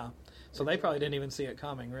 Exactly. Yeah. So they probably didn't even see it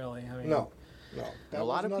coming, really. I mean, No. That A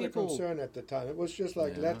lot was of not people- a concern at the time. It was just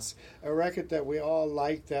like, Yeah. let's a record that we all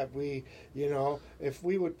like, that we, if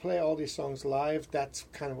we would play all these songs live, that's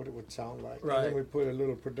kind of what it would sound like. Right. And then we put a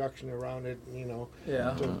little production around it,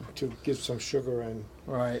 Yeah. to give some sugar and.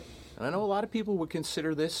 Right. And I know a lot of people would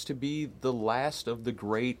consider this to be the last of the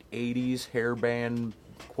great 80s hairband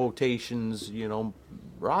quotations,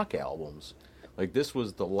 rock albums. Like this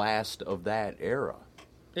was the last of that era.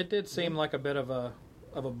 It did seem like a bit of a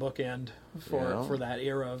bookend for that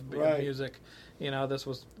era of Right. music. This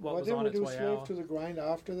was what was didn't on we its do way Slave out. to the Grind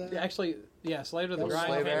after that? Actually, yeah, Slave to the That was Grind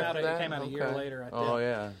Slave came out. after It that? came out a year Okay. later. I think. Oh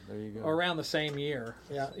yeah, there you go. Or around the same year.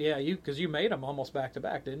 Yeah. Yeah, because you made them almost back to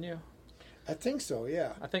back, didn't you? I think so,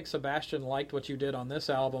 yeah. I think Sebastian liked what you did on this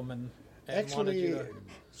album and wanted you Actually, to...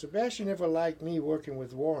 Sebastian never liked me working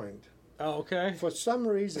with Warrant. Oh, okay. For some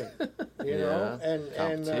reason, you know, and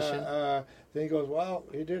Competition. then he goes, well,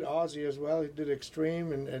 he did Ozzy as well. He did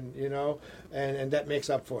Extreme, and that makes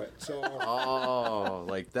up for it. So Oh,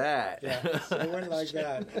 like that. yeah, so it went like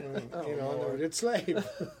that. And, and we did Slave.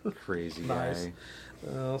 Crazy Nice. guy.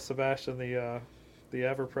 Well, Sebastian, the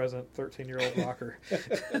ever-present 13-year-old rocker.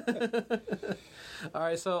 All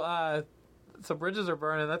right, so Bridges Are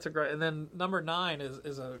Burning. That's a great. And then number 9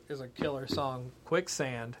 is a killer song,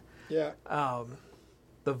 Quicksand. Yeah.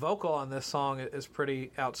 The vocal on this song is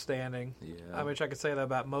pretty outstanding. Yeah. I wish I could say that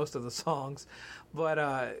about most of the songs,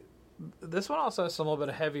 but this one also has some little bit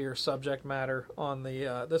of heavier subject matter on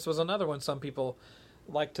the. This was another one some people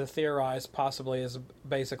like to theorize possibly is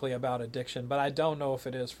basically about addiction, but I don't know if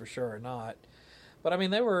it is for sure or not. But I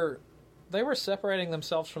mean, they were separating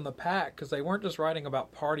themselves from the pack because they weren't just writing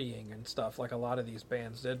about partying and stuff like a lot of these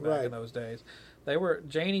bands did back in those days.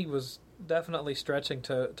 Janie was definitely stretching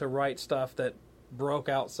to write stuff that broke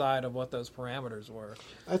outside of what those parameters were.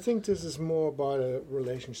 I think this is more about a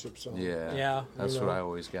relationship song. Yeah. That's You what know? I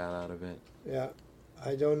always got out of it. Yeah,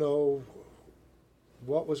 I don't know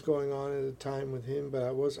what was going on at the time with him, but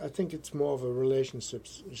I think it's more of a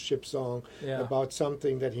relationship song Yeah. about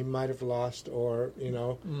something that he might have lost, or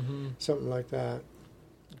something like that.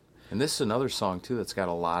 And this is another song too that's got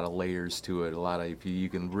a lot of layers to it. A lot of if you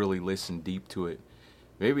can really listen deep to it.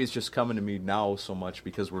 Maybe it's just coming to me now so much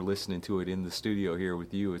because we're listening to it in the studio here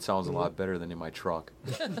with you. It sounds a lot better than in my truck.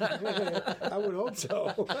 I would hope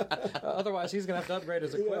so. Otherwise, he's going to have to upgrade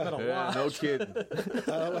his equipment a lot. No kidding.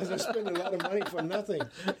 Otherwise, I spend a lot of money for nothing.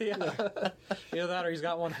 Either that or he's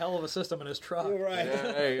got one hell of a system in his truck. You're right.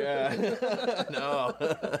 Yeah. No.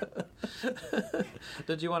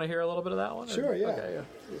 Did you want to hear a little bit of that one? Sure, yeah. Okay,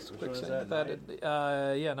 yeah. Just quick thing.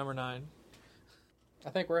 Yeah, number 9. I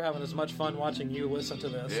think we're having as much fun watching you listen to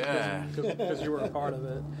this because you were a part of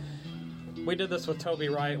it. We did this with Toby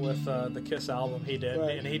Wright with the Kiss album he did,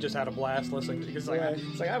 and he just had a blast listening. He's like,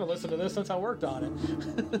 it's like I haven't listened to this since I worked on it.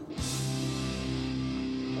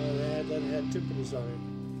 That had timpanis on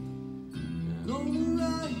it. Gonna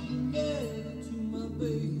write a letter to my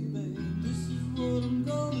baby. This is what I'm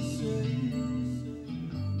gonna say.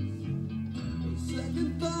 On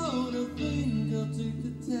second thought, I think I'll take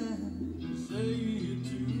the time to say it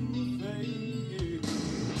to her face.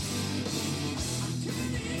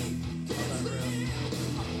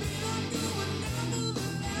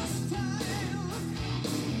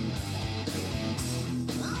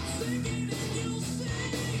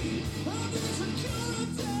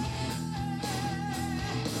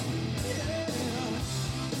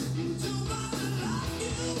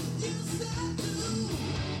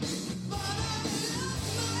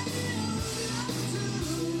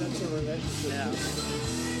 That's a relationship. Yeah.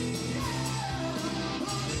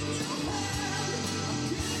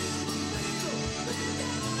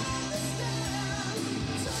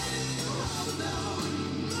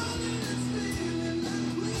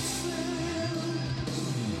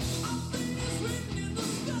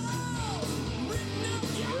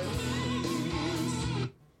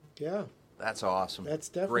 Yeah. That's awesome. That's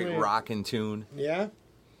definitely great rockin' tune. Yeah,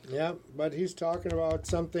 yeah, but he's talking about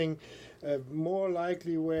something more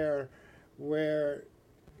likely where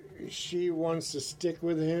she wants to stick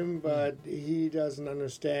with him, but he doesn't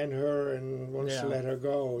understand her and wants to let her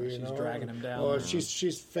go. She's dragging him down. Or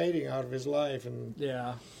she's fading out of his life, and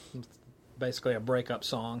It's basically a breakup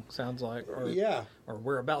song, sounds like. Or, or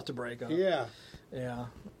we're about to break up. Yeah. Yeah.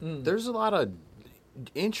 There's a lot of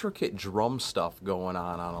intricate drum stuff going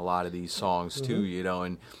on a lot of these songs too, you know,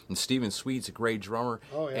 and Stephen Sweet's a great drummer.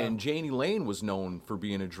 Oh, yeah. And Janie Lane was known for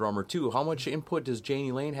being a drummer too. How much input does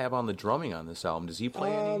Janie Lane have on the drumming on this album? Does he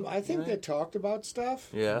play any? I think they talked about stuff,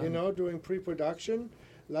 Yeah. you know, doing pre-production,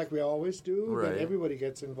 like we always do, Right. but everybody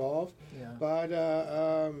gets involved. Yeah. But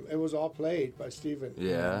it was all played by Stephen.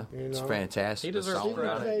 Yeah, you know? it's fantastic. He deserves the sound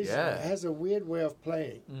on it. Yeah. has a weird way of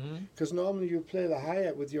playing, because normally you play the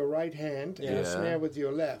hi-hat with your right hand and the Yeah. snare with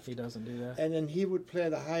your left. He doesn't do that. And then he would play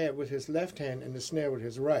the hi-hat with his left hand and the snare with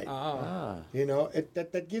his right. You know,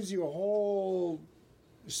 that gives you a whole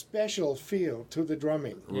special feel to the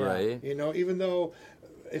drumming. Right. You know, even though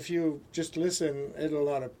if you just listen, it'll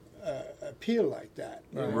not appeal like that.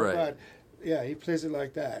 you know, Right. But yeah, he plays it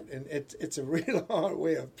like that, and it's a real hard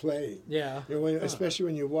way of playing. Yeah. You know, especially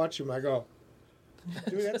when you watch him, I go,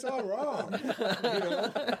 dude, that's all wrong. You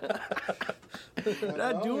know?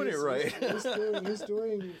 Not doing it right. He's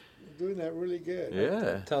doing that really good.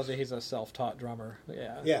 Yeah. Tells you he's a self-taught drummer.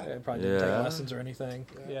 Yeah. Yeah. Probably didn't Yeah. take lessons or anything.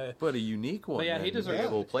 Yeah. But a unique one. But yeah, he then, to deserves be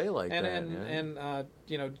able to play like and that. and yeah. and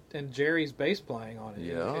you know, and Jerry's bass playing on it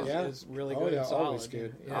Yeah. is really Oh, good yeah, and solid. always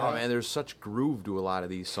good. Yeah. Oh man, there's such groove to a lot of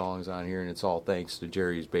these songs on here, and it's all thanks to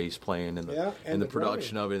Jerry's bass playing and the and the the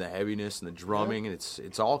production of it, and the heaviness and the drumming, and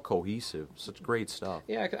it's all cohesive. Such great stuff.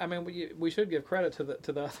 Yeah, I mean, we should give credit to the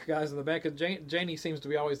other guys in the band, because Janie seems to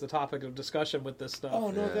be always the topic of discussion with this stuff. Oh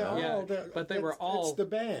no, they're all. but they were all It's the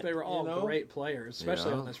band. They were all you know? great players,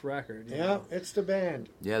 especially Yeah. on this record. you Yeah, know. it's the band.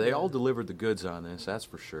 Yeah, they all delivered the goods on this. That's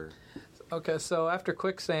for sure. Okay, so after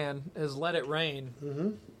Quicksand is Let It Rain.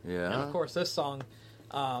 Yeah. And of course, this song,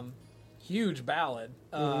 huge ballad.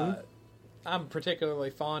 I'm particularly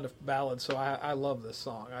fond of ballads, so I love this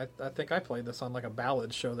song. I think I played this on like a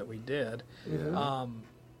ballad show that we did.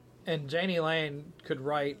 And Janie Lane could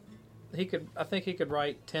write. I think he could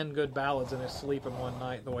write 10 good ballads in his sleep in one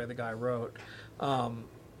night. The way the guy wrote,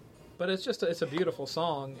 but it's a beautiful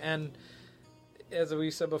song. And as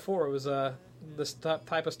we said before, it was this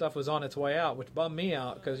type of stuff was on its way out, which bummed me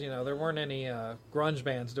out because there weren't any grunge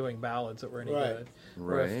bands doing ballads that were any Right. good.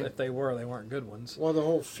 Or Right. if they were, they weren't good ones. Well, the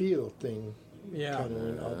whole feel thing Yeah. kind of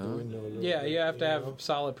went out the window a little Yeah, bit, you have to have know?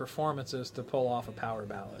 solid performances to pull off a power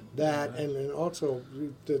ballad. That, and then also,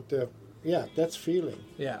 that's feeling.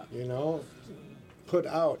 Yeah. You know, put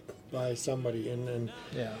out by somebody. And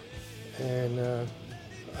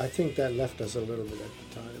I think that left us a little bit at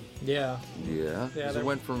the time. Yeah. Yeah. 'Cause it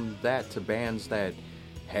went from that to bands that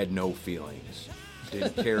had no feelings,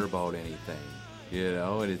 didn't care about anything, you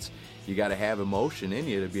know, and you got to have emotion in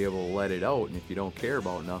you to be able to let it out, and if you don't care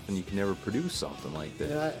about nothing, you can never produce something like this.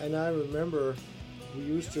 And I remember we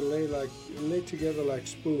used to lay together like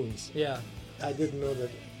spoons. Yeah. I didn't know that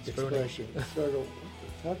expression. So I go,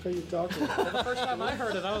 how can you talk about Well, the first time I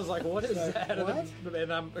heard it, I was like, what is that? What?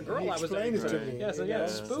 And I'm a girl. He I was explained it to me. Yeah, so Yeah,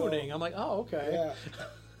 spooning. so- I'm like, oh, okay. Yeah.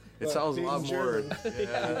 It sounds a lot being more. German,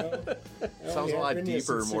 It sounds a lot been here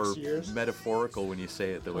deeper, since more 6 years. metaphorical when you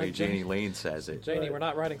say it the way Like Janie Janie- Lane says it. Janie, we're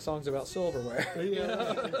not writing songs about silverware.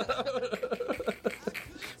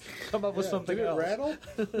 Come up with something did it else. rattle?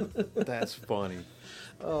 That's funny.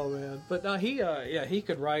 Oh man, but no, he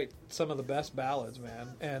could write some of the best ballads, man.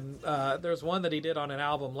 And there's one that he did on an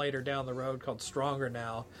album later down the road called "Stronger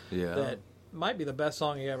Now." Yeah. That might be the best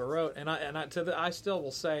song he ever wrote. And I still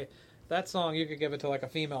will say that song you could give it to like a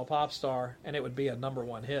female pop star and it would be a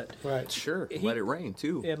 #1 hit. Right. Sure. Let It Rain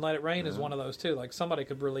too. And "Let It Rain" is one of those too. Like somebody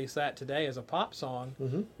could release that today as a pop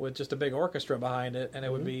song with just a big orchestra behind it, and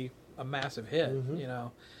it would be a massive hit. You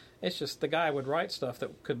know, it's just the guy would write stuff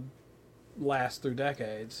that could last through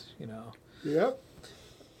decades. You know. Yep.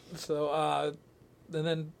 So, and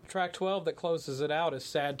then track 12 that closes it out is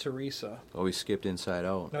 "Sad Teresa." Oh, we skipped Inside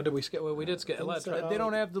Out. No, did we skip? Well, we did skip. They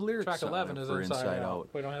don't have the lyrics. Track on 11 it is for Inside Out.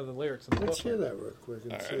 We don't have the lyrics in the Let's booklet. hear that real quick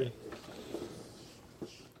and see.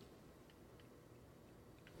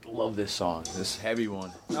 Love this song. This heavy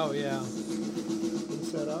one. Oh yeah.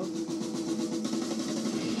 Inside Out.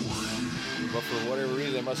 But for whatever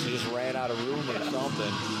reason, they must have just ran out of room or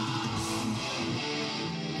something.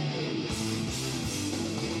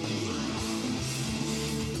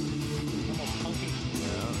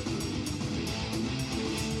 Yeah.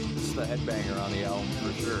 This is the headbanger on the album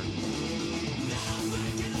for sure.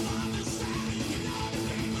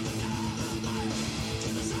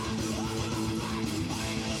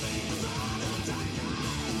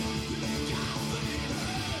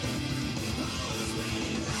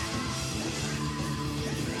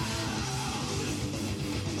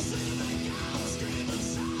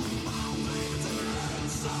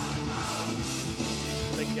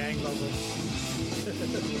 Big gang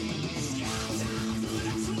vocals.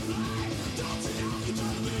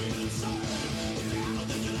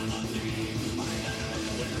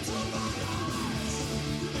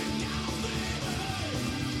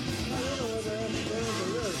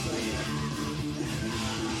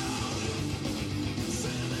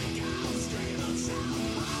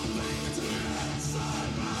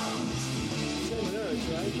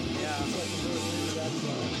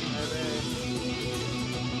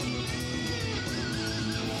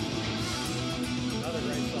 Another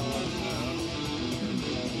great solo.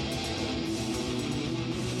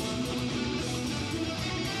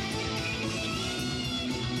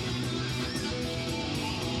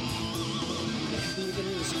 You can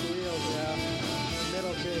hear the squeals, yeah.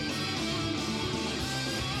 Middle kid.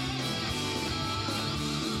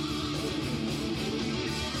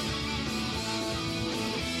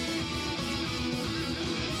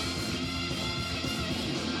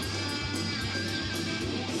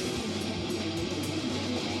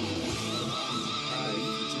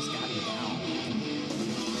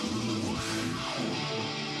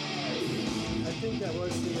 I think that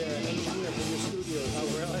was the engineer from the studio. Oh,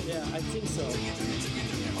 really? Yeah, I think so.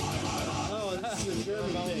 Oh, this is a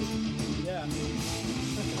German thing. Yeah.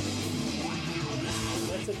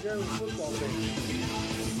 That's a German football thing.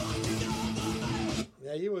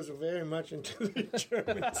 Yeah, he was very much into the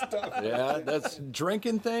German stuff. Yeah, that's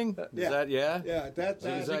drinking thing. Is that Yeah, that.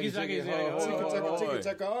 Ziggy, ziggy, ziggy,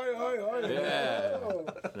 Tiki-taka, oi, oi, oi. Yeah. Oh.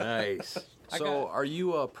 Nice. So, are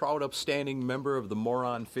you a proud, upstanding member of the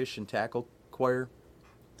Moron Fish and Tackle Choir?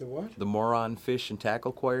 The what? The Moron Fish and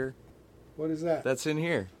Tackle Choir? What is that? That's in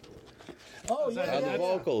here. Oh, Is that- yeah, On yeah, the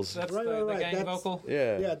vocals. That's Right, the, right, the right. gang That's- vocal.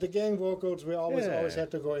 Yeah. Yeah, the gang vocals, we always Yeah.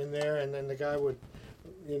 had to go in there, and then the guy would,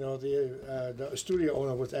 you know, the studio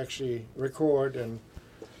owner would actually record, and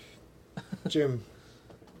Jim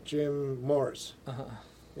Morris.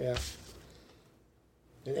 Yeah.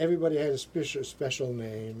 And everybody had a special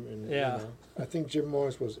name, and Yeah. you know, I think Jim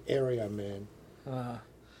Morris was Area Man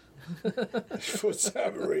for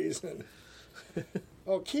some reason.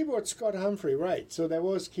 Oh, keyboard Scott Humphrey, right? So there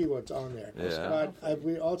was keyboards on there. Yeah. But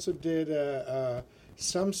we also did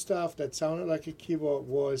some stuff that sounded like a keyboard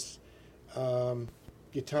was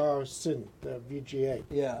guitar synth, VGA.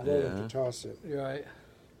 Yeah. Guitar synth. You're right.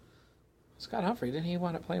 Scott Humphrey, didn't he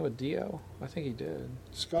wind up playing with Dio? I think he did.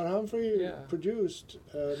 Scott Humphrey produced.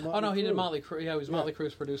 Oh no, he did Motley Crue. Yeah, he was Motley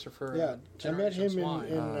Crue's producer for. I met him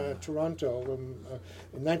in Toronto in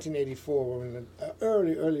 1984 when an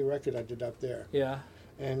early record I did up there. Yeah.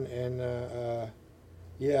 And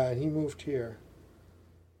he moved here.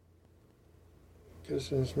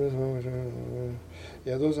 Kirsten Smith.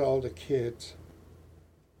 Yeah, those are all the kids.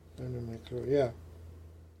 Yeah.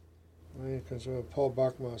 Paul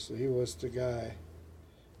Bachmaster, he was the guy,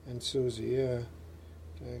 and Susie, yeah.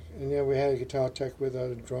 And yeah, we had a guitar tech with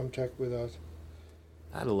us, a drum tech with us.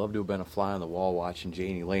 I'd have loved to have been a fly on the wall watching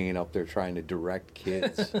Janie Lane up there trying to direct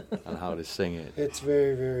kids on how to sing it. It's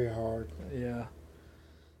very, very hard. Yeah.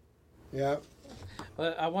 Yeah.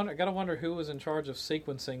 Gotta wonder who was in charge of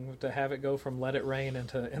sequencing to have it go from Let It Rain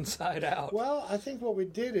into Inside Out. Well, I think what we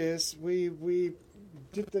did is we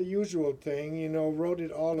did the usual thing, wrote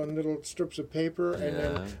it all on little strips of paper and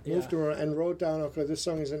then moved around and wrote down, okay, this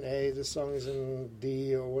song is in A, this song is in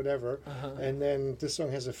D or whatever, and then this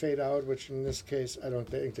song has a fade out, which in this case I don't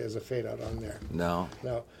think there's a fade out on there. No.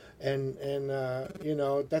 And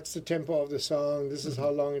that's the tempo of the song, this is how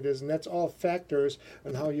long it is, and that's all factors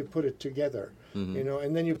on how you put it together,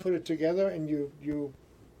 and then you put it together and you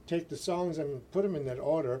take the songs and put them in that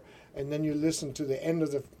order, and then you listen to the end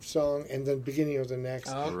of the song and then beginning of the next.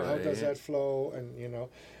 Oh, okay. How does that flow? And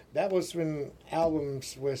that was when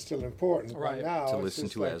albums were still important. Right. Now to it's listen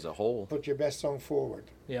just to it as a whole. Put your best song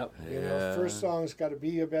forward. Yep. First song's got to be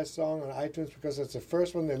your best song on iTunes because it's the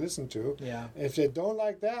first one they listen to. Yeah. If they don't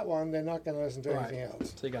like that one, they're not going to listen to anything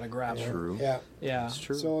else. So you got to grab it. True. Yeah. Yeah. It's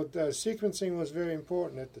true. So the sequencing was very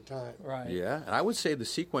important at the time. Right. Yeah, and I would say the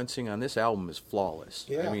sequencing on this album is flawless.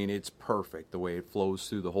 Yeah. I mean, it's perfect the way it flows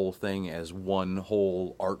through the whole thing as one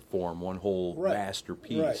whole art form, one whole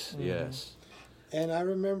masterpiece. Right. Yes. And I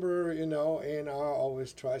remember, A&R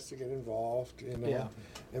always tries to get involved, Yeah.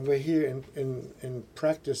 And we're here in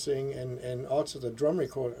practicing, and also the drum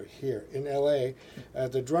recorder here in L.A.,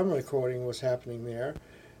 the drum recording was happening there.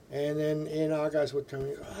 And then A&R guys would come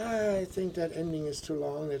in, I think that ending is too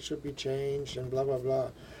long, that should be changed, and blah, blah, blah.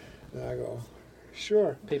 And I go,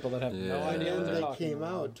 sure. People that have no idea what they're They talking came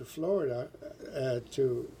about. out to Florida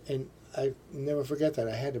and I never forget that.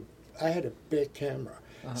 I had a big camera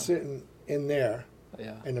sitting in there,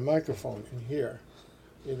 and a microphone in here,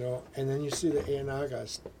 and then you see the A&R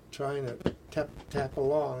guys trying to tap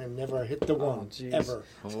along and never hit the one ever.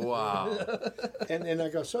 Wow. And then I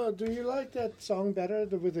go, so do you like that song better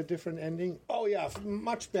with a different ending? Oh yeah,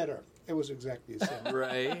 much better. It was exactly the same.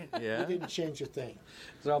 Right, yeah. We didn't change a thing.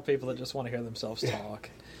 They're all people that just want to hear themselves talk.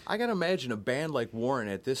 I got to imagine a band like Warren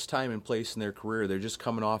at this time and place in their career, they're just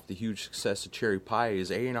coming off the huge success of Cherry Pie.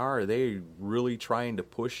 Is A&R, are they really trying to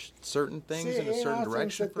push certain things in a certain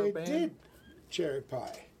direction for a band? They did Cherry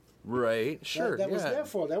Pie. Right, sure. That was their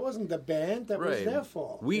fault. That wasn't the band. That was their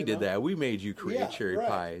fault. We did that. We made you create Cherry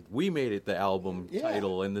Pie. We made it the album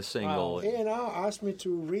title and the single. A&R asked me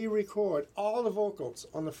to re-record all the vocals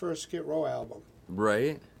on the first Skid Row album.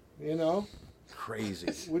 Right. Crazy.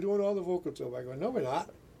 We're doing all the vocals over. I go, no, we're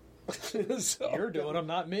not. You're doing them,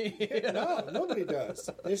 not me. No, nobody does.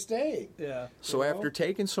 They're staying. Yeah. So after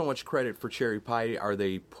taking so much credit for Cherry Pie, are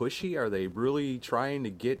they pushy? Are they really trying to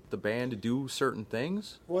get the band to do certain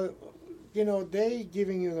things? Well, they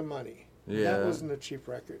giving you the money. Yeah. That wasn't a cheap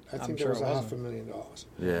record. I think sure that was it $500,000.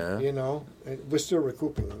 Yeah. And we're still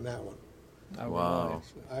recouping on that one. Wow.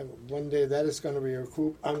 One day that is going to be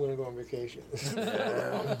recouped. I'm going to go on vacation.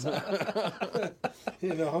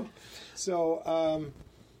 So,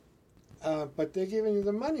 but they're giving you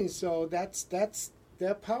the money, so that's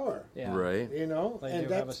their power. Yeah. Right. They And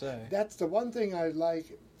do have a say. that's the one thing I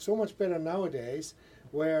like so much better nowadays,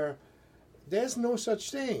 where there's no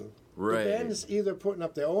such thing. Right. The band is either putting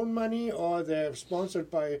up their own money or they're sponsored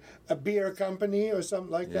by a beer company or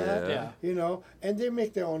something like that. Yeah. And they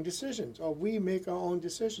make their own decisions. Or we make our own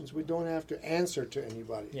decisions. We don't have to answer to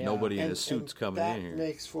anybody. Yeah. Nobody in a suit's coming in here. That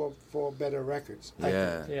makes for better records.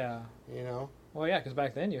 Yeah. Yeah. Well, yeah, because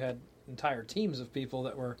back then you had entire teams of people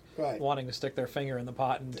that were wanting to stick their finger in the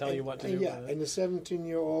pot and tell you what to do with it. And the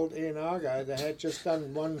 17-year-old A&R guy that had just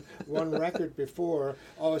done one record before,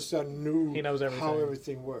 all of a sudden knew he knows how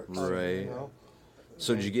everything works. Right.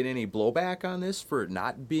 So did you get any blowback on this for it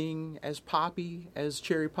not being as poppy as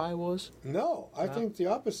Cherry Pie was? No, I think the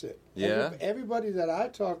opposite. Yeah? Everybody that I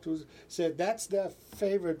talked to said that's their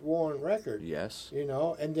favorite Warren record. Yes.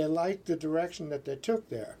 And they liked the direction that they took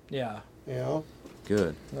there. Yeah.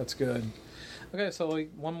 Good. That's good. Okay, so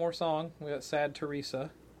one more song. We got Sad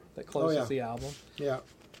Teresa that closes the album. Yeah.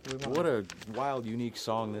 What a wild, unique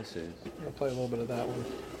song this is. I'm going to play a little bit of that one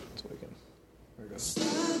so we can... There we go.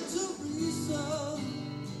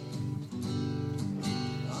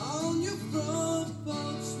 On your front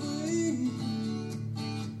porch swing,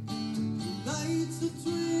 lights are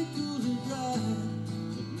twinkling bright,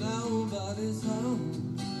 but nobody's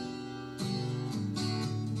home.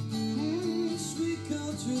 Sweet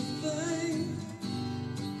country thing,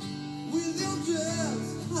 with your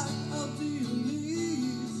dress high up to your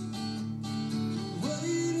knees,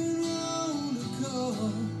 waiting around the car,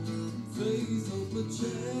 faith of a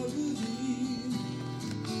charity.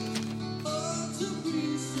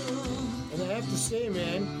 And I have to say,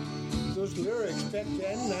 man, those lyrics back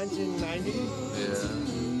then,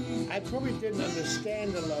 1990, I probably didn't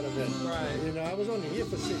understand a lot of it. Right. You know, I was only here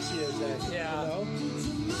for 6 years then. Yeah. You know?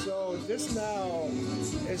 So this now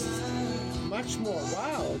is much more,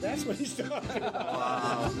 wow, that's what he's talking about.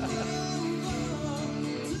 Wow.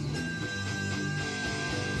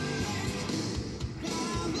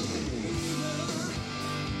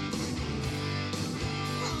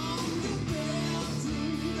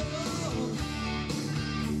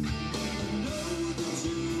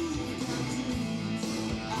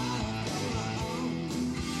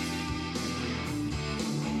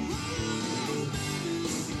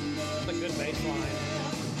 Good bass line.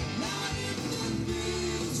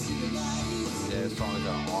 Yeah, this song's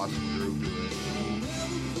got an awesome groove to it.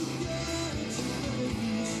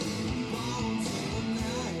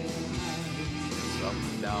 It's up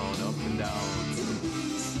and down, up and down.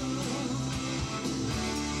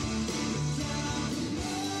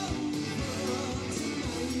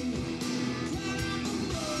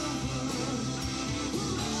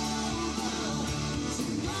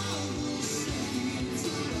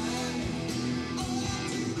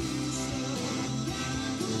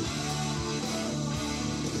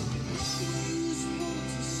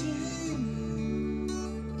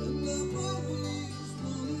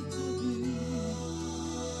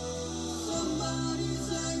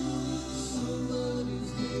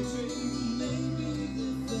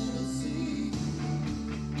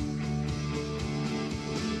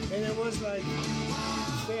 And it was like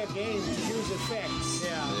fair game to use effects.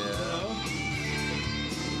 Yeah. You know?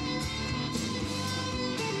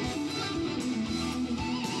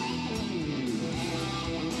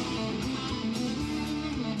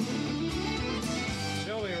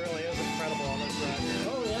 Joey really is incredible on this record.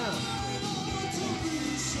 Oh, yeah.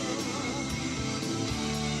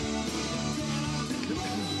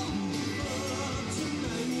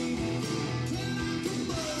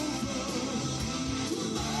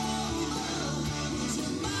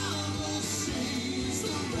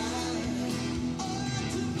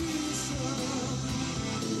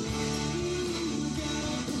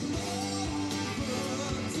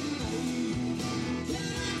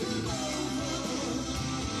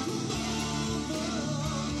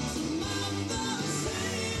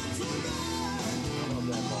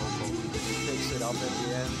 Picks it up at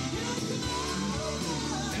the end.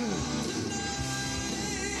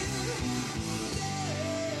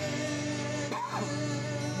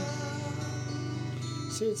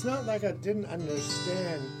 See, it's not like I didn't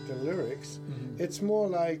understand the lyrics. It's more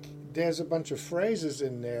like there's a bunch of phrases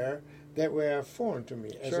in there that were foreign to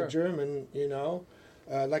me. As Sure. a German, you know,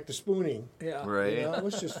 like the spooning. Yeah. Right. You know, it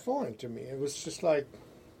was just foreign to me. It was just like...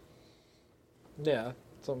 Yeah.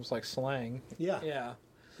 It's almost like slang. Yeah. Yeah.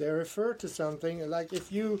 They refer to something, like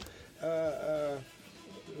if you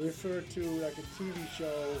refer to like a TV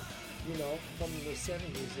show, you know, from the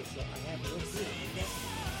 70s or something.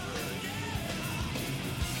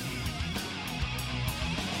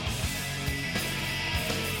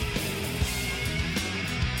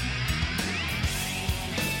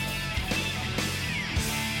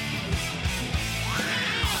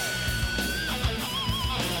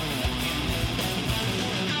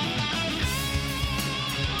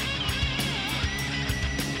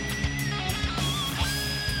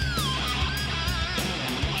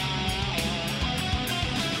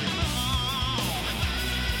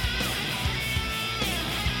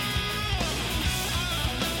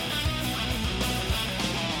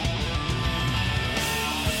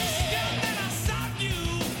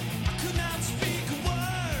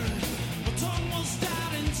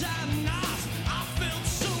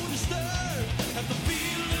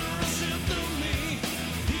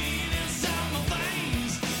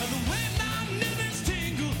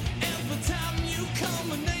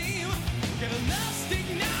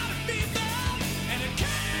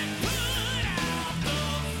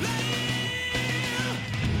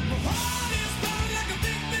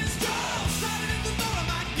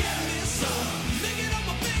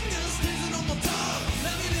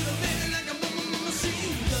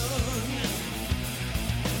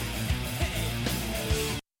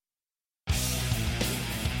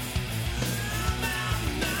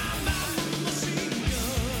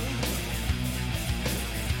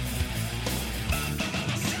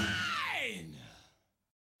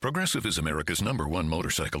 Progressive is America's #1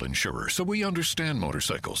 motorcycle insurer, so we understand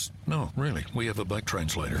motorcycles. No, really, we have a bike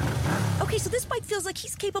translator. Okay, so this bike feels like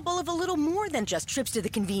he's capable of a little more than just trips to the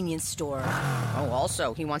convenience store. Oh,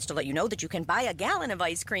 also, he wants to let you know that you can buy a gallon of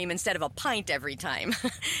ice cream instead of a pint every time.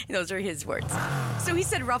 Those are his words. So he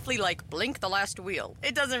said roughly like, blink the last wheel.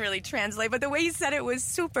 It doesn't really translate, but the way he said it was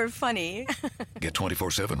super funny. Get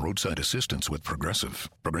 24/7 roadside assistance with Progressive.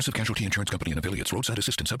 Progressive Casualty Insurance Company and affiliates. Roadside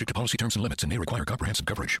assistance subject to policy terms and limits and may require comprehensive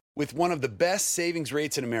coverage. With one of the best savings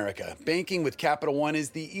rates in America, banking with Capital One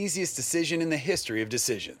is the easiest decision in the history of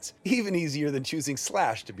decisions. Even easier than choosing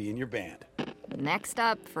Slash to be in your band. Next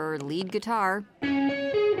up for lead guitar.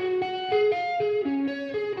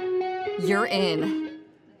 You're in.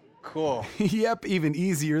 Cool. Yep, even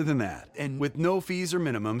easier than that. And with no fees or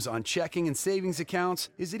minimums on checking and savings accounts,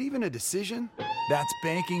 is it even a decision? That's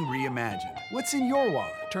banking reimagined. What's in your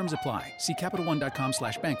wallet? Terms apply. See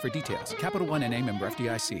CapitalOne.com/bank for details. Capital One NA, member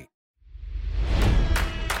FDIC.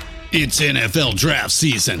 It's NFL draft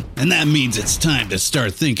season, and that means it's time to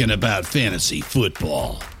start thinking about fantasy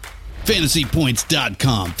football.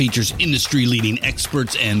 FantasyPoints.com features industry-leading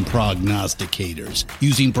experts and prognosticators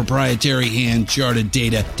using proprietary hand-charted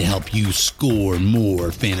data to help you score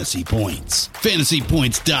more fantasy points.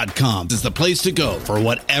 FantasyPoints.com is the place to go for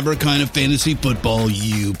whatever kind of fantasy football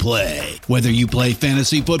you play. Whether you play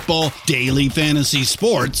fantasy football, daily fantasy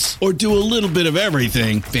sports, or do a little bit of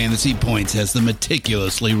everything, Fantasy Points has the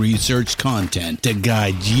meticulously researched content to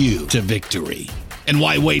guide you to victory. And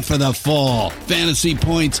why wait for the fall? Fantasy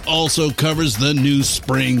Points also covers the new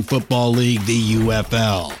spring football league, the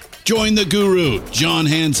UFL. Join the guru, John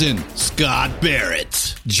Hansen, Scott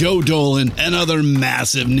Barrett, Joe Dolan, and other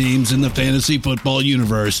massive names in the fantasy football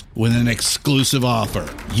universe with an exclusive offer.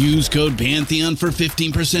 Use code Pantheon for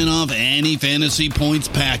 15% off any Fantasy Points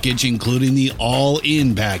package, including the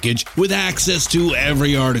all-in package, with access to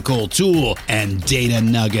every article, tool, and data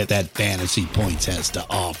nugget that Fantasy Points has to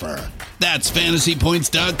offer. That's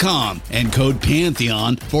FantasyPoints.com and code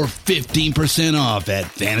Pantheon for 15% off at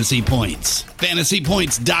Fantasy Points.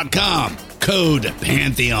 FantasyPoints.com, code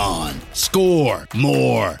Pantheon. Score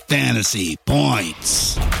more fantasy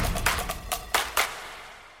points.